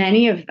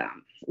 Many of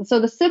them. So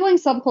the sibling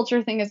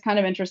subculture thing is kind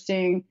of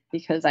interesting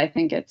because I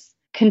think it's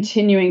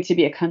continuing to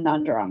be a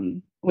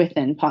conundrum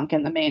within punk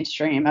and the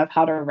mainstream of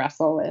how to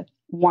wrestle with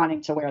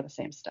wanting to wear the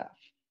same stuff.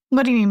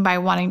 What do you mean by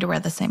wanting to wear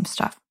the same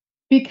stuff?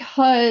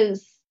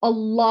 Because a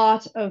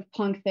lot of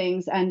punk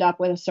things end up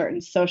with a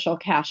certain social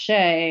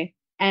cachet,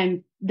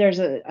 and there's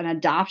an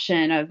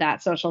adoption of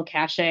that social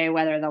cachet,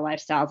 whether the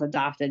lifestyle's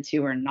adopted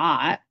to or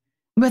not.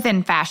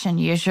 Within fashion,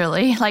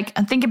 usually. Like,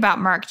 think about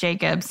Marc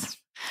Jacobs'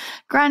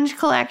 grunge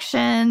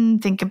collection.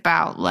 Think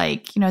about,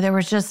 there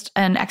was just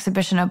an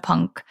exhibition of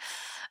punk.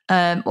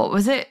 What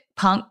was it?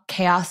 Punk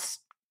Chaos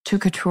to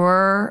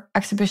Couture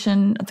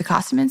exhibition at the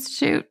Costume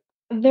Institute?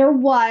 There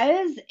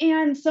was.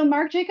 And so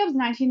Marc Jacobs'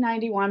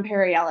 1991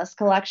 Perry Ellis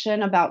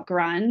collection about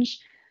grunge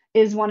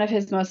is one of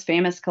his most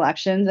famous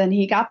collections. And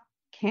he got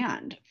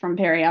canned from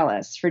Perry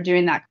Ellis for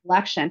doing that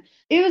collection.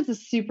 It was a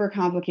super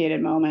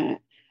complicated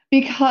moment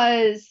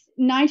because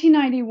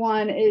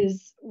 1991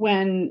 is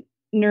when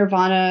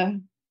Nirvana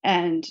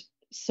and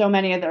so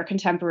many of their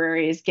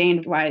contemporaries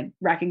gained wide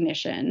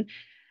recognition.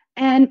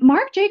 And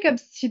Marc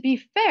Jacobs, to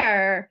be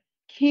fair,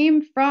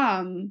 came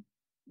from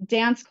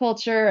dance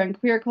culture and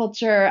queer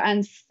culture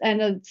and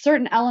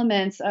certain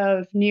elements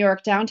of New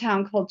York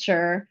downtown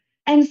culture.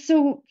 And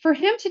so for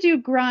him to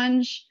do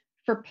grunge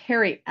for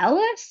Perry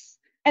Ellis,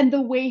 and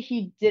the way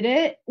he did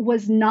it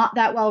was not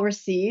that well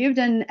received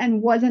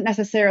and wasn't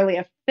necessarily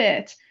a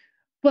fit.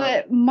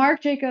 But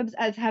Marc Jacobs,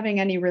 as having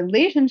any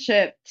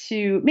relationship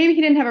to, maybe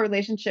he didn't have a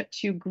relationship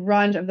to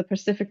grunge of the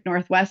Pacific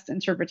Northwest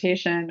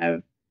interpretation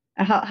of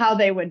how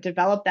they would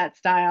develop that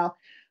style.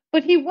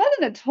 But he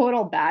wasn't a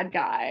total bad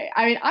guy.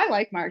 I mean, I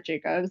like Marc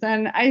Jacobs.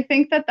 And I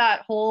think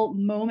that whole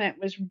moment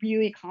was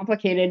really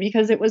complicated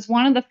because it was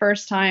one of the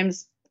first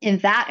times in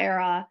that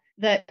era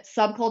that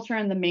subculture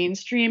and the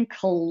mainstream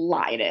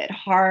collided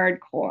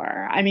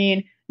hardcore. I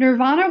mean,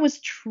 Nirvana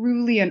was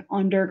truly an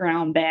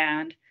underground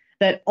band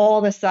that all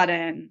of a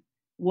sudden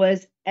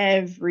was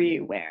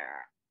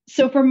everywhere.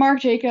 So for Marc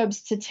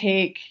Jacobs to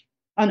take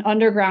an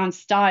underground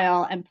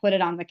style and put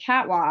it on the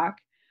catwalk,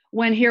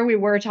 when here we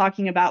were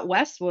talking about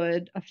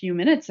Westwood a few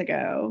minutes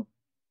ago,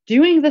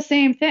 doing the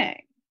same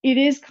thing. It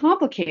is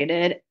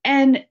complicated.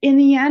 And in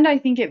the end, I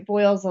think it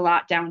boils a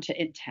lot down to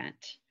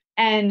intent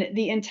and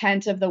the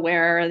intent of the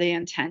wearer, the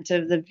intent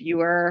of the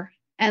viewer,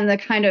 and the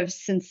kind of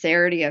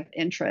sincerity of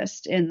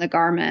interest in the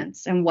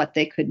garments and what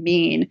they could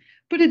mean.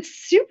 But it's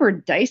super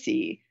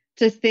dicey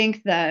to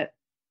think that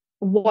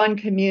one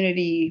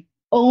community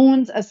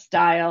owns a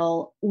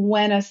style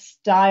when a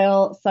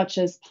style such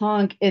as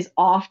punk is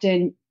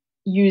often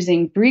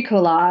using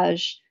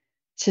bricolage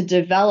to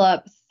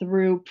develop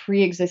through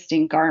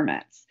pre-existing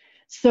garments.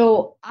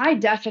 So I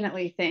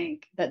definitely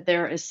think that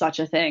there is such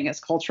a thing as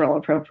cultural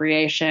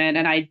appropriation,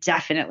 and I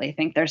definitely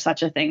think there's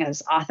such a thing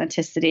as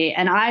authenticity.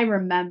 And I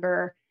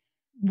remember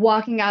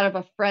walking out of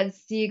a Fred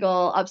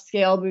Siegel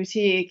upscale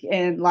boutique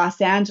in Los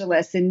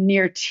Angeles in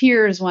near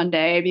tears one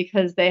day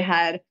because they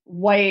had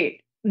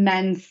white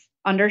men's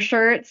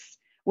undershirts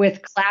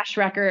with Clash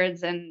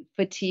records and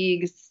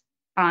fatigues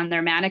on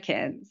their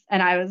mannequins.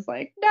 And I was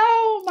like,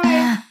 no,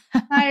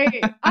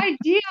 my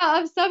idea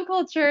of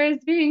subculture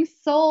is being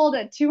sold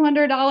at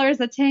 $200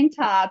 a tank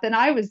top. And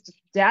I was just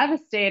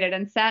devastated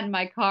and sat in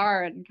my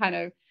car and kind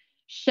of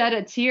shed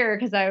a tear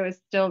because I was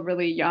still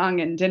really young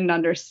and didn't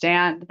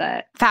understand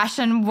that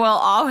fashion will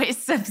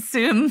always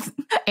subsume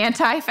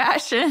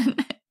anti-fashion.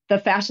 The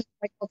fashion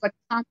cycle is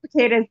a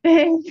complicated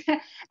thing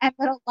and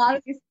that a lot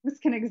of these things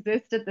can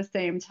exist at the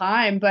same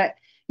time. But,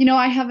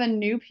 I have a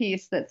new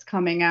piece that's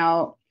coming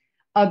out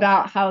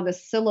about how the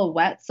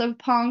silhouettes of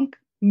punk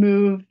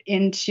move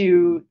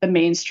into the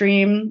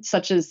mainstream,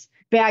 such as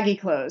baggy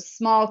clothes,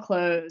 small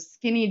clothes,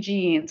 skinny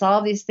jeans, all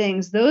of these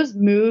things. Those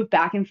move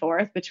back and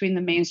forth between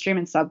the mainstream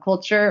and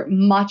subculture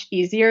much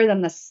easier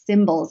than the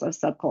symbols of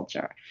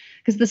subculture.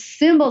 Because the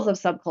symbols of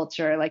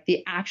subculture, like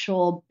the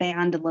actual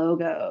band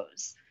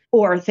logos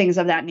or things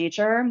of that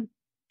nature,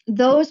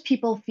 those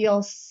people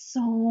feel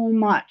so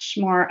much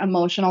more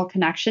emotional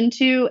connection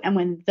to. And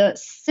when the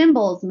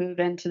symbols move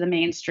into the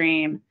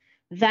mainstream,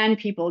 then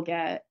people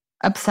get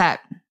upset,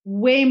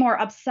 way more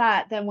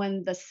upset than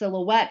when the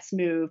silhouettes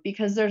move,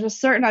 because there's a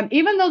certain,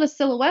 even though the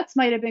silhouettes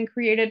might have been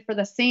created for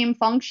the same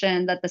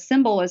function that the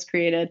symbol was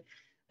created,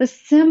 the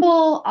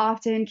symbol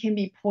often can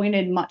be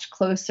pointed much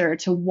closer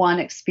to one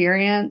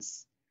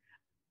experience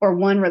or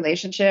one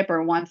relationship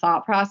or one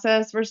thought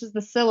process, versus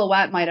the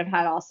silhouette might have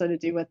had also to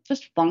do with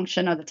just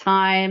function of the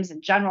times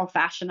and general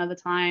fashion of the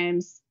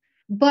times.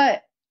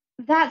 But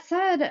that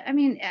said, I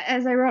mean,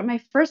 as I wrote my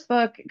first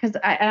book, because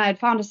I had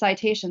found a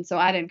citation, so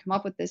I didn't come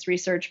up with this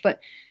research, but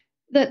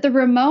that the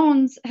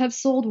Ramones have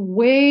sold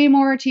way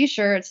more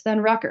t-shirts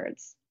than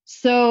records.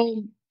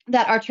 So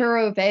that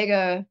Arturo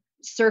Vega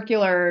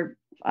circular,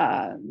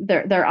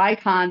 their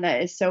icon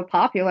that is so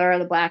popular,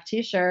 the black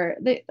t-shirt,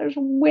 there's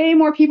way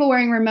more people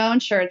wearing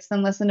Ramones shirts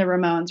than listen to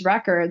Ramones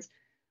records.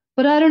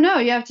 But I don't know,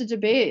 you have to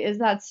debate, is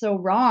that so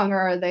wrong, or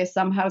are they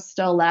somehow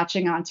still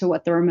latching onto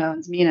what the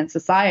Ramones mean in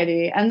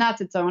society? And that's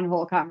its own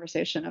whole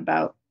conversation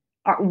about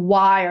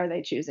why are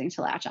they choosing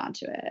to latch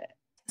onto it.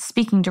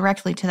 Speaking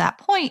directly to that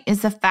point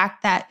is the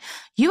fact that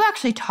you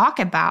actually talk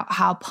about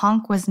how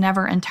punk was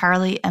never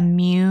entirely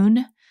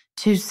immune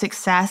to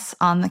success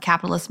on the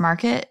capitalist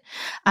market.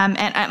 And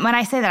when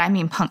I say that, I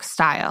mean punk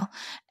style.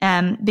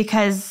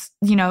 Because,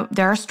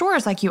 there are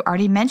stores like you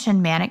already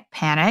mentioned, Manic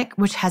Panic,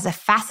 which has a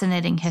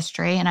fascinating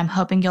history. And I'm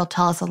hoping you'll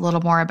tell us a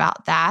little more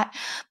about that.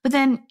 But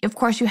then, of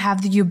course, you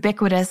have the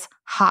ubiquitous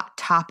Hot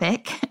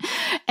Topic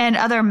and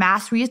other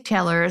mass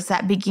retailers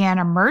that began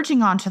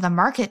emerging onto the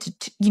market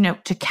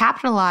to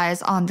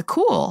capitalize on the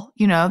cool,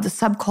 the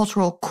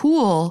subcultural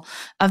cool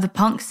of the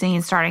punk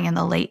scene starting in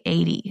the late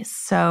 80s.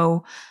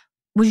 So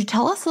would you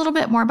tell us a little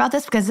bit more about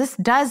this? Because this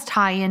does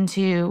tie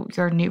into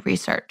your new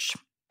research.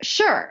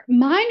 Sure.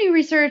 My new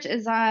research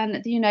is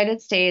on the United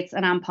States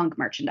and on punk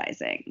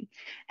merchandising.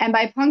 And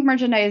by punk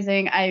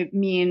merchandising, I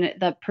mean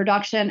the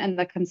production and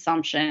the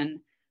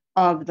consumption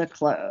of the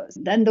clothes,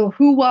 then the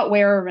who, what,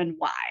 where, and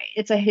why.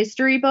 It's a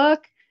history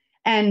book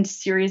and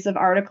series of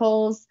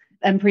articles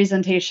and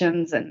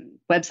presentations and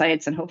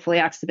websites and hopefully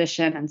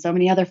exhibition and so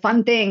many other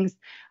fun things.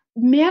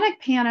 Manic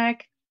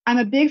Panic, I'm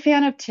a big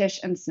fan of Tish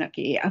and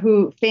Snooki,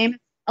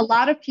 a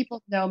lot of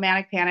people know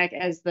Manic Panic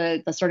as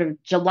the sort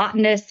of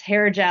gelatinous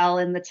hair gel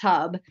in the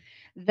tub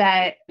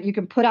that you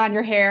can put on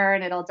your hair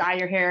and it'll dye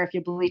your hair if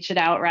you bleach it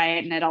out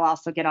right. And it'll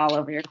also get all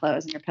over your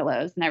clothes and your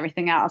pillows and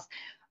everything else.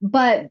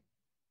 But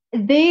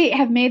they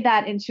have made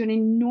that into an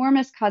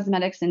enormous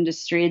cosmetics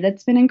industry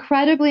that's been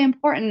incredibly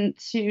important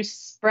to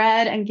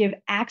spread and give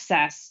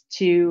access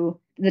to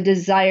the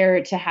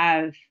desire to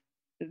have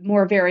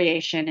more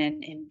variation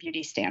in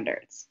beauty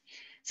standards,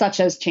 such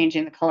as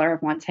changing the color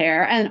of one's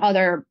hair and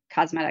other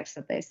cosmetics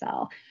that they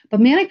sell. But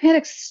Manic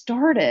Panic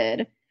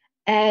started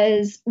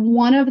as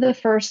one of the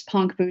first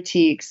punk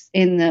boutiques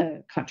in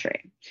the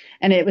country.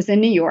 And it was in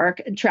New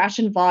York. Trash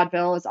and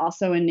Vaudeville is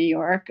also in New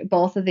York.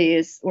 Both of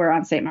these were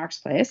on St. Mark's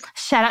Place.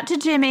 Shout out to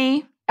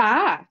Jimmy.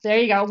 Ah, there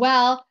you go.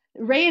 Well,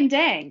 Ray and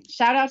Dang.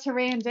 Shout out to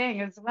Ray and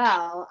Dang as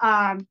well.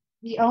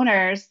 The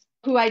owners,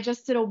 who I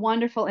just did a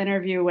wonderful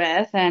interview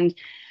with, and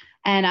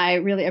I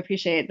really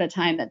appreciate the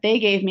time that they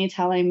gave me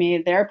telling me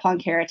their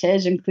punk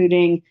heritage,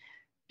 including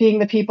being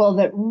the people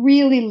that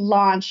really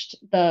launched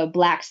the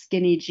black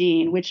skinny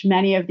jean, which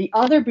many of the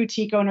other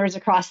boutique owners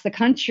across the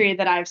country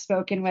that I've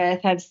spoken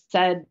with have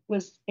said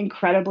was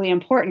incredibly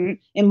important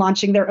in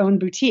launching their own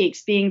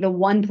boutiques, being the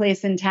one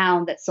place in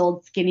town that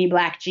sold skinny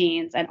black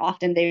jeans. And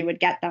often they would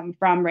get them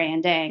from Ray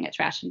and Dang at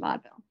Trash and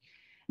Vaudeville.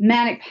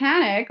 Manic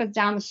Panic was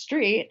down the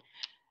street,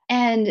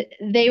 and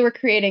they were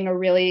creating a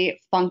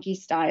really funky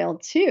style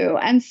too.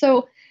 And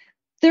so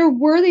there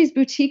were these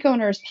boutique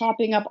owners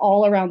popping up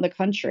all around the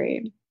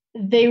country.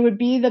 They would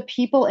be the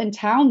people in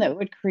town that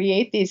would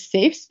create these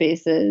safe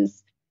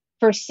spaces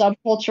for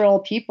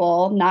subcultural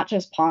people, not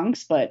just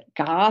punks, but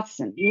goths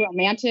and new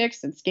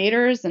romantics and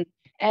skaters and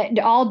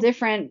all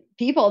different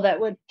people that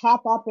would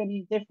pop up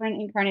in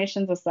different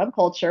incarnations of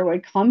subculture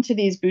would come to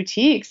these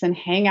boutiques and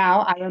hang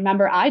out. I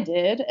remember I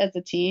did as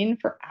a teen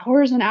for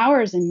hours and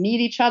hours and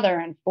meet each other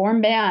and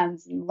form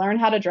bands and learn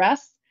how to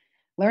dress,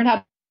 learn how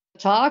to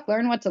talk,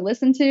 learn what to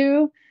listen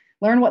to,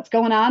 learn what's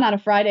going on a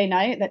Friday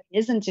night that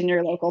isn't in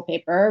your local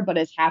paper, but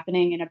is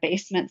happening in a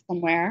basement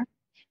somewhere.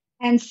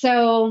 And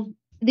so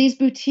these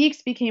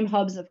boutiques became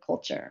hubs of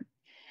culture.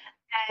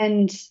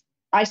 And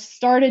I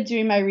started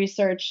doing my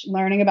research,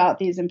 learning about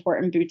these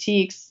important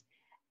boutiques.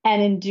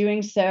 And in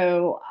doing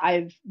so,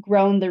 I've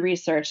grown the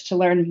research to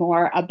learn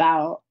more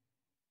about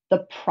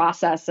the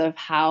process of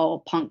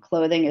how punk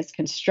clothing is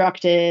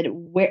constructed,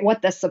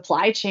 what the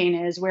supply chain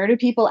is, where do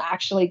people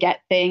actually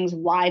get things,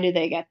 why do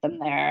they get them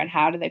there, and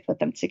how do they put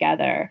them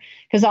together?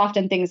 Because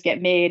often things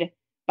get made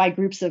by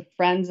groups of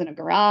friends in a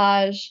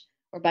garage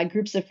or by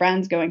groups of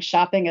friends going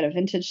shopping at a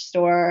vintage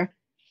store.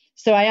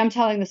 So I am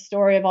telling the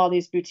story of all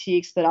these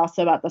boutiques, but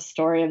also about the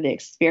story of the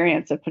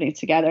experience of putting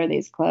together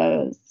these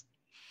clothes.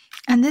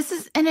 And this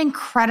is an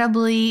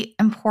incredibly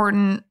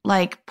important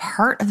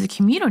part of the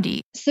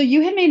community. So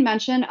you had made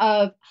mention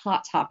of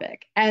Hot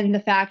Topic and the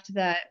fact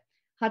that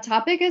Hot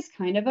Topic is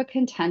kind of a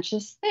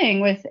contentious thing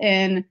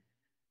within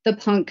the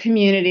punk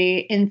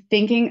community in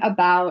thinking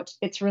about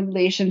its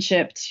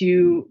relationship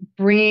to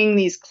bringing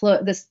this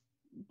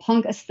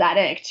punk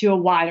aesthetic to a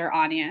wider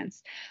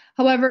audience.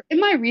 However,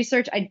 in my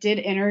research, I did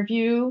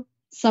interview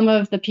some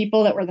of the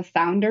people that were the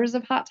founders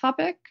of Hot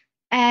Topic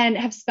and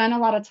have spent a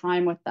lot of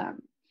time with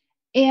them.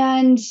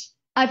 And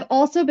I've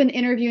also been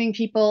interviewing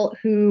people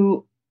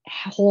who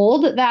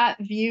hold that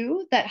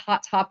view that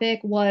Hot Topic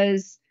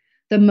was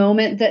the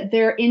moment that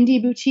their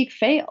indie boutique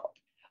failed,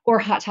 or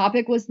Hot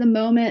Topic was the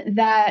moment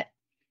that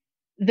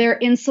their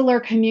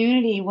insular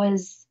community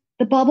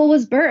the bubble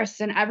was burst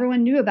and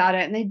everyone knew about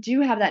it. And they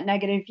do have that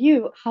negative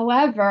view.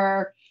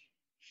 However,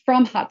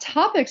 from Hot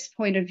Topic's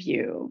point of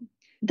view,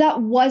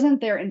 that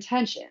wasn't their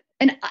intention.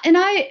 And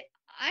I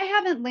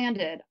haven't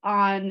landed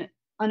on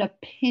an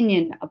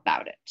opinion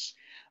about it,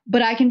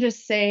 but I can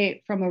just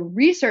say from a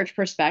research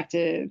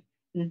perspective,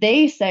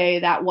 they say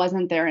that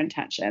wasn't their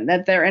intention,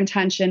 that their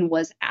intention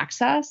was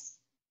access,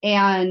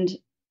 and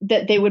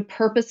that they would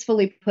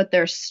purposefully put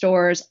their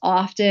stores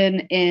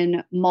often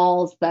in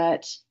malls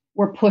that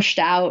were pushed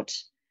out.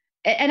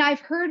 And I've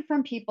heard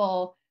from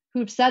people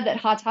who've said that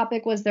Hot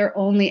Topic was their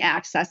only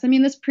access. I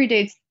mean, this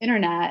predates the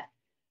internet.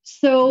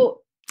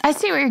 So I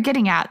see what you're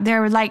getting at.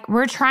 They're like,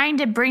 we're trying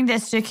to bring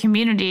this to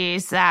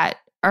communities that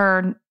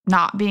are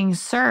not being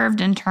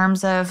served in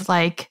terms of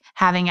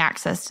having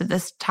access to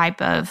this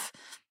type of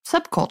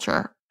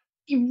subculture.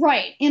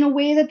 Right. In a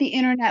way that the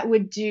internet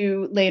would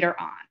do later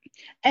on.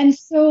 And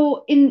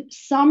so in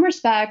some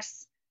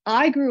respects,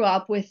 I grew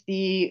up with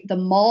the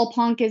mall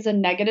punk is a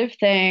negative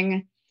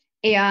thing,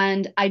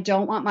 and I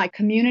don't want my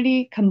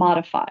community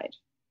commodified.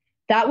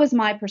 That was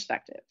my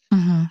perspective.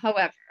 Mm-hmm.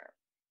 However,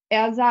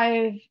 as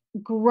I've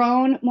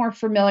grown more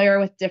familiar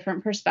with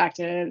different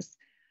perspectives,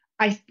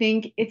 I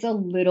think it's a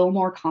little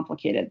more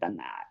complicated than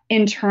that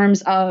in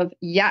terms of,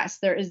 yes,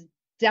 there is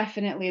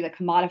definitely the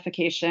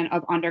commodification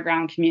of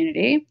underground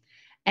community.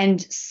 And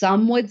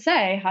some would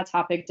say Hot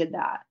Topic did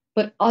that,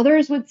 but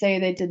others would say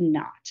they did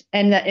not.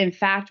 And that in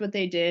fact, what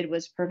they did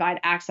was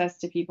provide access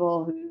to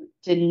people who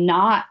did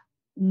not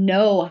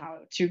know how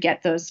to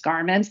get those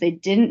garments. They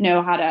didn't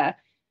know how to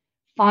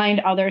find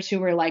others who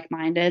were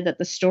like-minded, that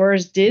the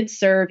stores did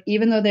serve,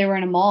 even though they were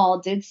in a mall,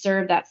 did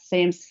serve that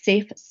same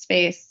safe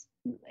space,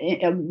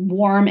 a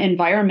warm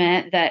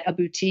environment that a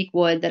boutique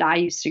would, that I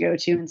used to go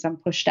to in some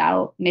pushed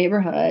out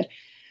neighborhood.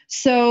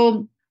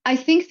 So I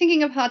think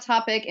thinking of Hot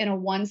Topic in a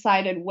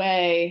one-sided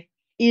way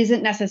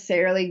isn't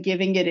necessarily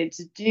giving it its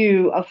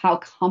due of how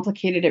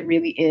complicated it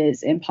really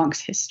is in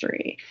punk's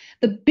history.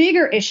 The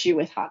bigger issue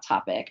with Hot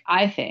Topic,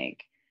 I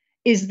think,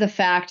 is the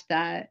fact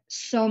that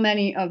so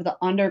many of the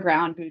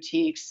underground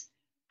boutiques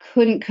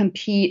couldn't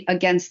compete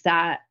against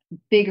that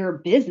bigger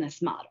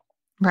business model.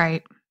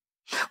 Right.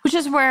 Which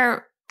is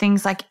where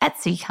things like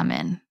Etsy come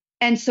in.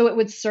 And so it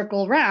would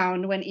circle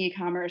around when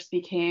e-commerce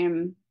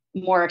became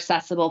more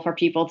accessible for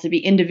people to be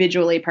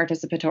individually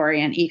participatory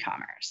in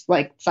e-commerce,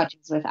 such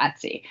as with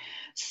Etsy.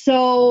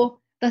 So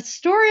the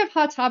story of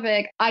Hot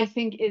Topic, I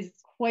think, is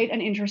quite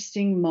an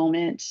interesting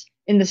moment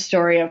in the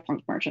story of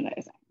punk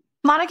merchandising.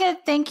 Monica,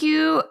 thank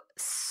you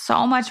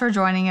so much for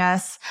joining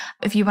us.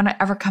 If you want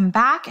to ever come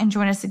back and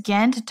join us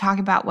again to talk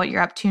about what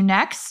you're up to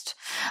next,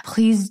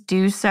 please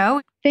do so.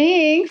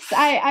 Thanks.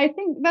 I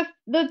think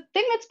the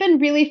thing that's been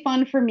really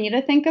fun for me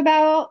to think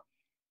about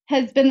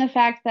has been the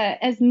fact that,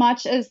 as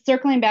much as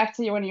circling back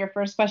to one of your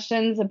first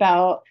questions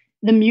about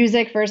the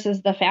music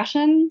versus the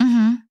fashion,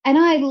 mm-hmm. and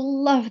I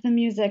love the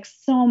music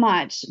so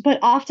much, but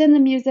often the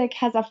music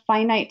has a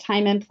finite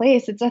time and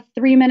place. It's a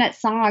 3-minute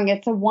song.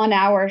 It's a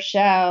 1-hour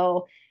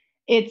show.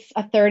 It's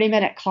a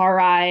 30-minute car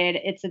ride.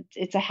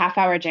 It's a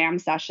half-hour jam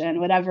session,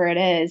 whatever it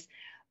is.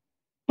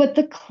 But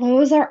the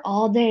clothes are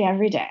all day,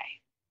 every day.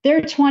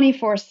 They're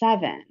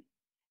 24/7.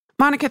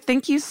 Monica,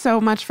 thank you so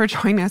much for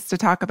joining us to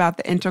talk about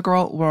the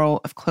integral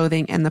role of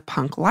clothing in the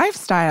punk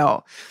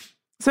lifestyle.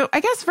 So I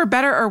guess for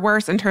better or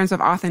worse in terms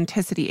of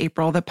authenticity,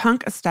 April, the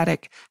punk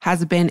aesthetic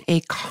has been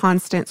a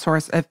constant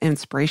source of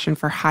inspiration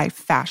for high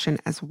fashion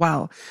as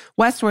well.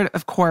 Westwood,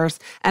 of course,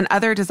 and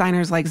other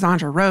designers like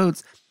Zandra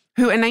Rhodes,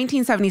 who in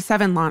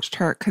 1977 launched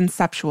her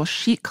conceptual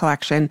chic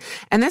collection.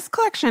 And this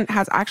collection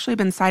has actually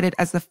been cited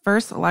as the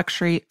first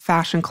luxury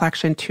fashion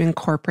collection to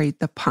incorporate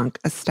the punk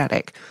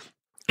aesthetic.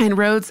 And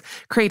Rhodes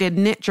created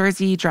knit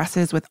jersey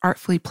dresses with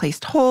artfully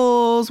placed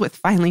holes, with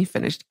finely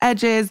finished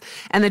edges,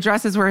 and the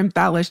dresses were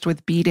embellished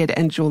with beaded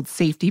and jeweled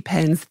safety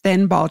pins,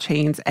 thin ball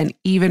chains, and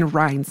even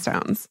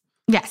rhinestones.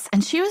 Yes,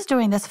 and she was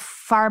doing this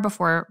far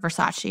before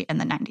Versace in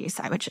the 90s,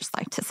 I would just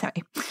like to say.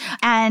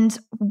 And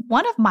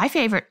one of my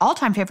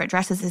all-time favorite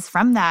dresses is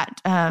from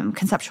that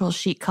conceptual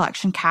chic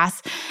collection,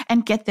 Cass.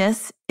 And get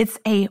this, it's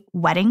a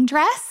wedding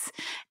dress.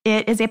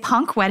 It is a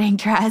punk wedding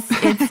dress.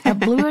 It's a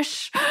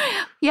bluish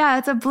Yeah,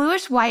 it's a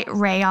bluish white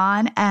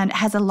rayon and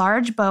has a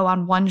large bow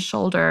on one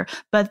shoulder,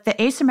 but the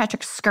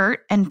asymmetric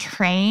skirt and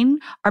train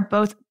are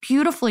both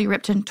beautifully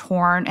ripped and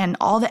torn, and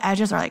all the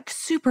edges are like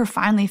super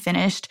finely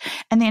finished,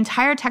 and the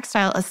entire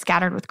textile is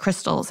scattered with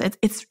crystals.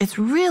 It's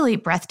really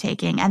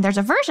breathtaking, and there's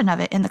a version of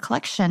it in the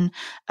collection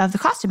of the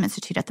Costume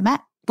Institute at the Met.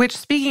 Which,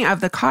 speaking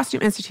of, the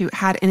Costume Institute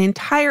had an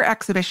entire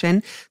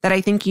exhibition that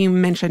I think you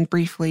mentioned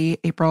briefly,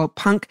 April,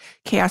 Punk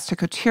Chaos to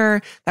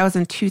Couture. That was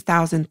in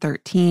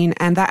 2013.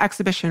 And that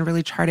exhibition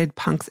really charted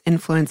punk's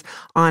influence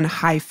on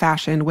high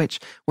fashion, which,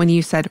 when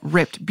you said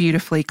ripped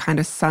beautifully, kind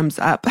of sums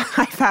up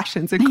high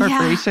fashion's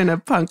incorporation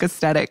of punk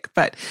aesthetic.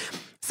 But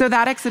so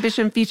that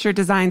exhibition featured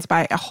designs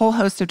by a whole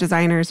host of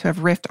designers who have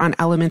riffed on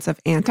elements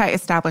of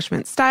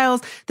anti-establishment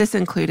styles. This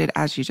included,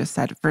 as you just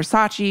said,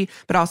 Versace,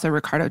 but also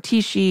Riccardo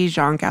Tisci,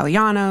 Jean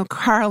Galliano,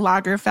 Karl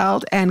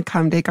Lagerfeld, and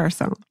Comme des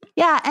Garçons.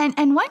 Yeah,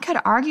 and one could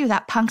argue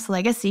that punk's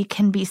legacy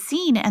can be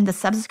seen in the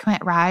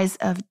subsequent rise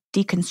of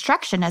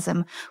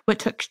deconstructionism, which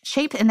took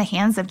shape in the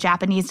hands of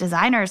Japanese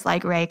designers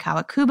like Rei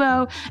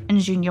Kawakubo and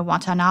Junya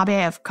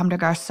Watanabe of Comme des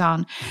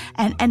Garçons.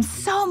 And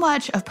so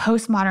much of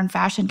postmodern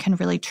fashion can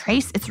really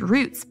trace its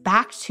roots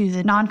back to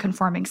the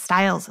non-conforming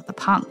styles of the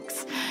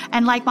punks.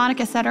 And like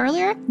Monica said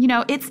earlier,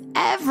 it's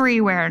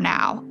everywhere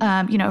now.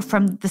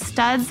 From the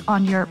studs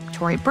on your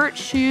Tory Burch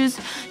shoes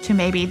to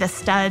maybe the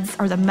studs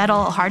or the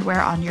metal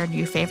hardware on your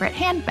new favorite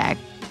handbag.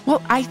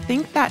 Well, I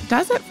think that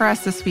does it for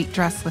us this week,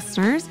 dress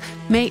listeners.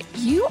 May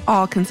you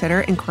all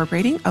consider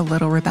incorporating a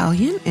little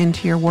rebellion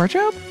into your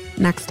wardrobe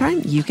next time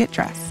you get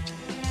dressed.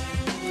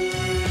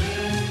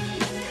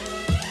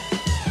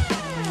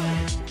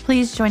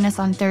 Please join us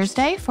on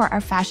Thursday for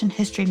our Fashion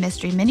History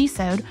Mystery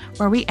Minisode,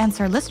 where we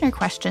answer listener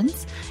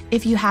questions.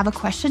 If you have a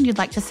question you'd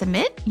like to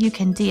submit, you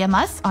can DM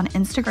us on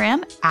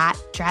Instagram at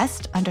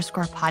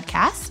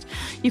dressed_podcast.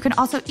 You can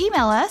also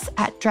email us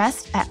at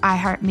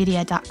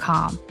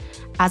dressed@iheartmedia.com.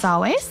 As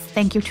always,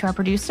 thank you to our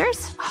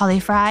producers, Holly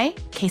Fry,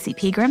 Casey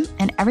Pegram,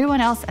 and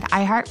everyone else at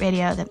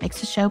iHeartRadio that makes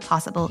the show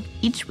possible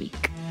each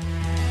week.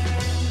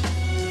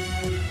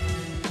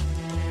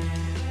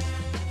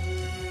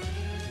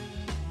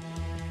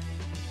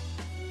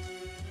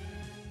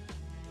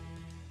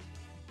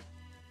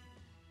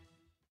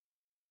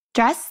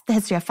 Dress, the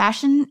History of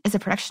Fashion is a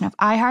production of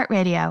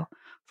iHeartRadio.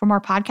 For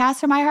more podcasts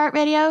from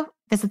iHeartRadio,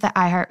 visit the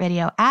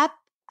iHeartRadio app,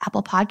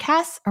 Apple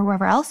Podcasts, or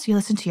wherever else you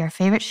listen to your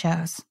favorite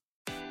shows.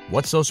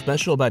 What's so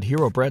special about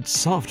Hero Bread's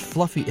soft,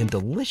 fluffy, and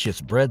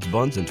delicious breads,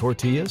 buns, and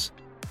tortillas?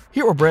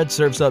 Hero Bread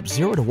serves up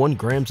 0 to 1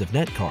 grams of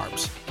net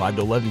carbs, 5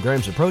 to 11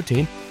 grams of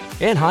protein,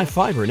 and high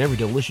fiber in every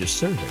delicious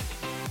serving.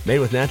 Made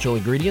with natural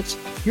ingredients,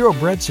 Hero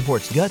Bread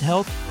supports gut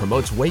health,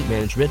 promotes weight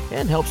management,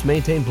 and helps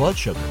maintain blood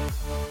sugar.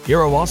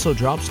 Hero also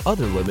drops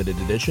other limited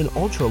edition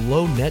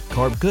ultra-low net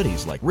carb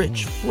goodies like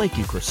rich,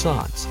 flaky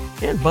croissants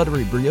and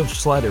buttery brioche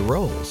slider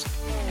rolls.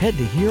 Head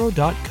to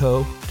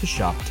hero.co to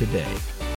shop today.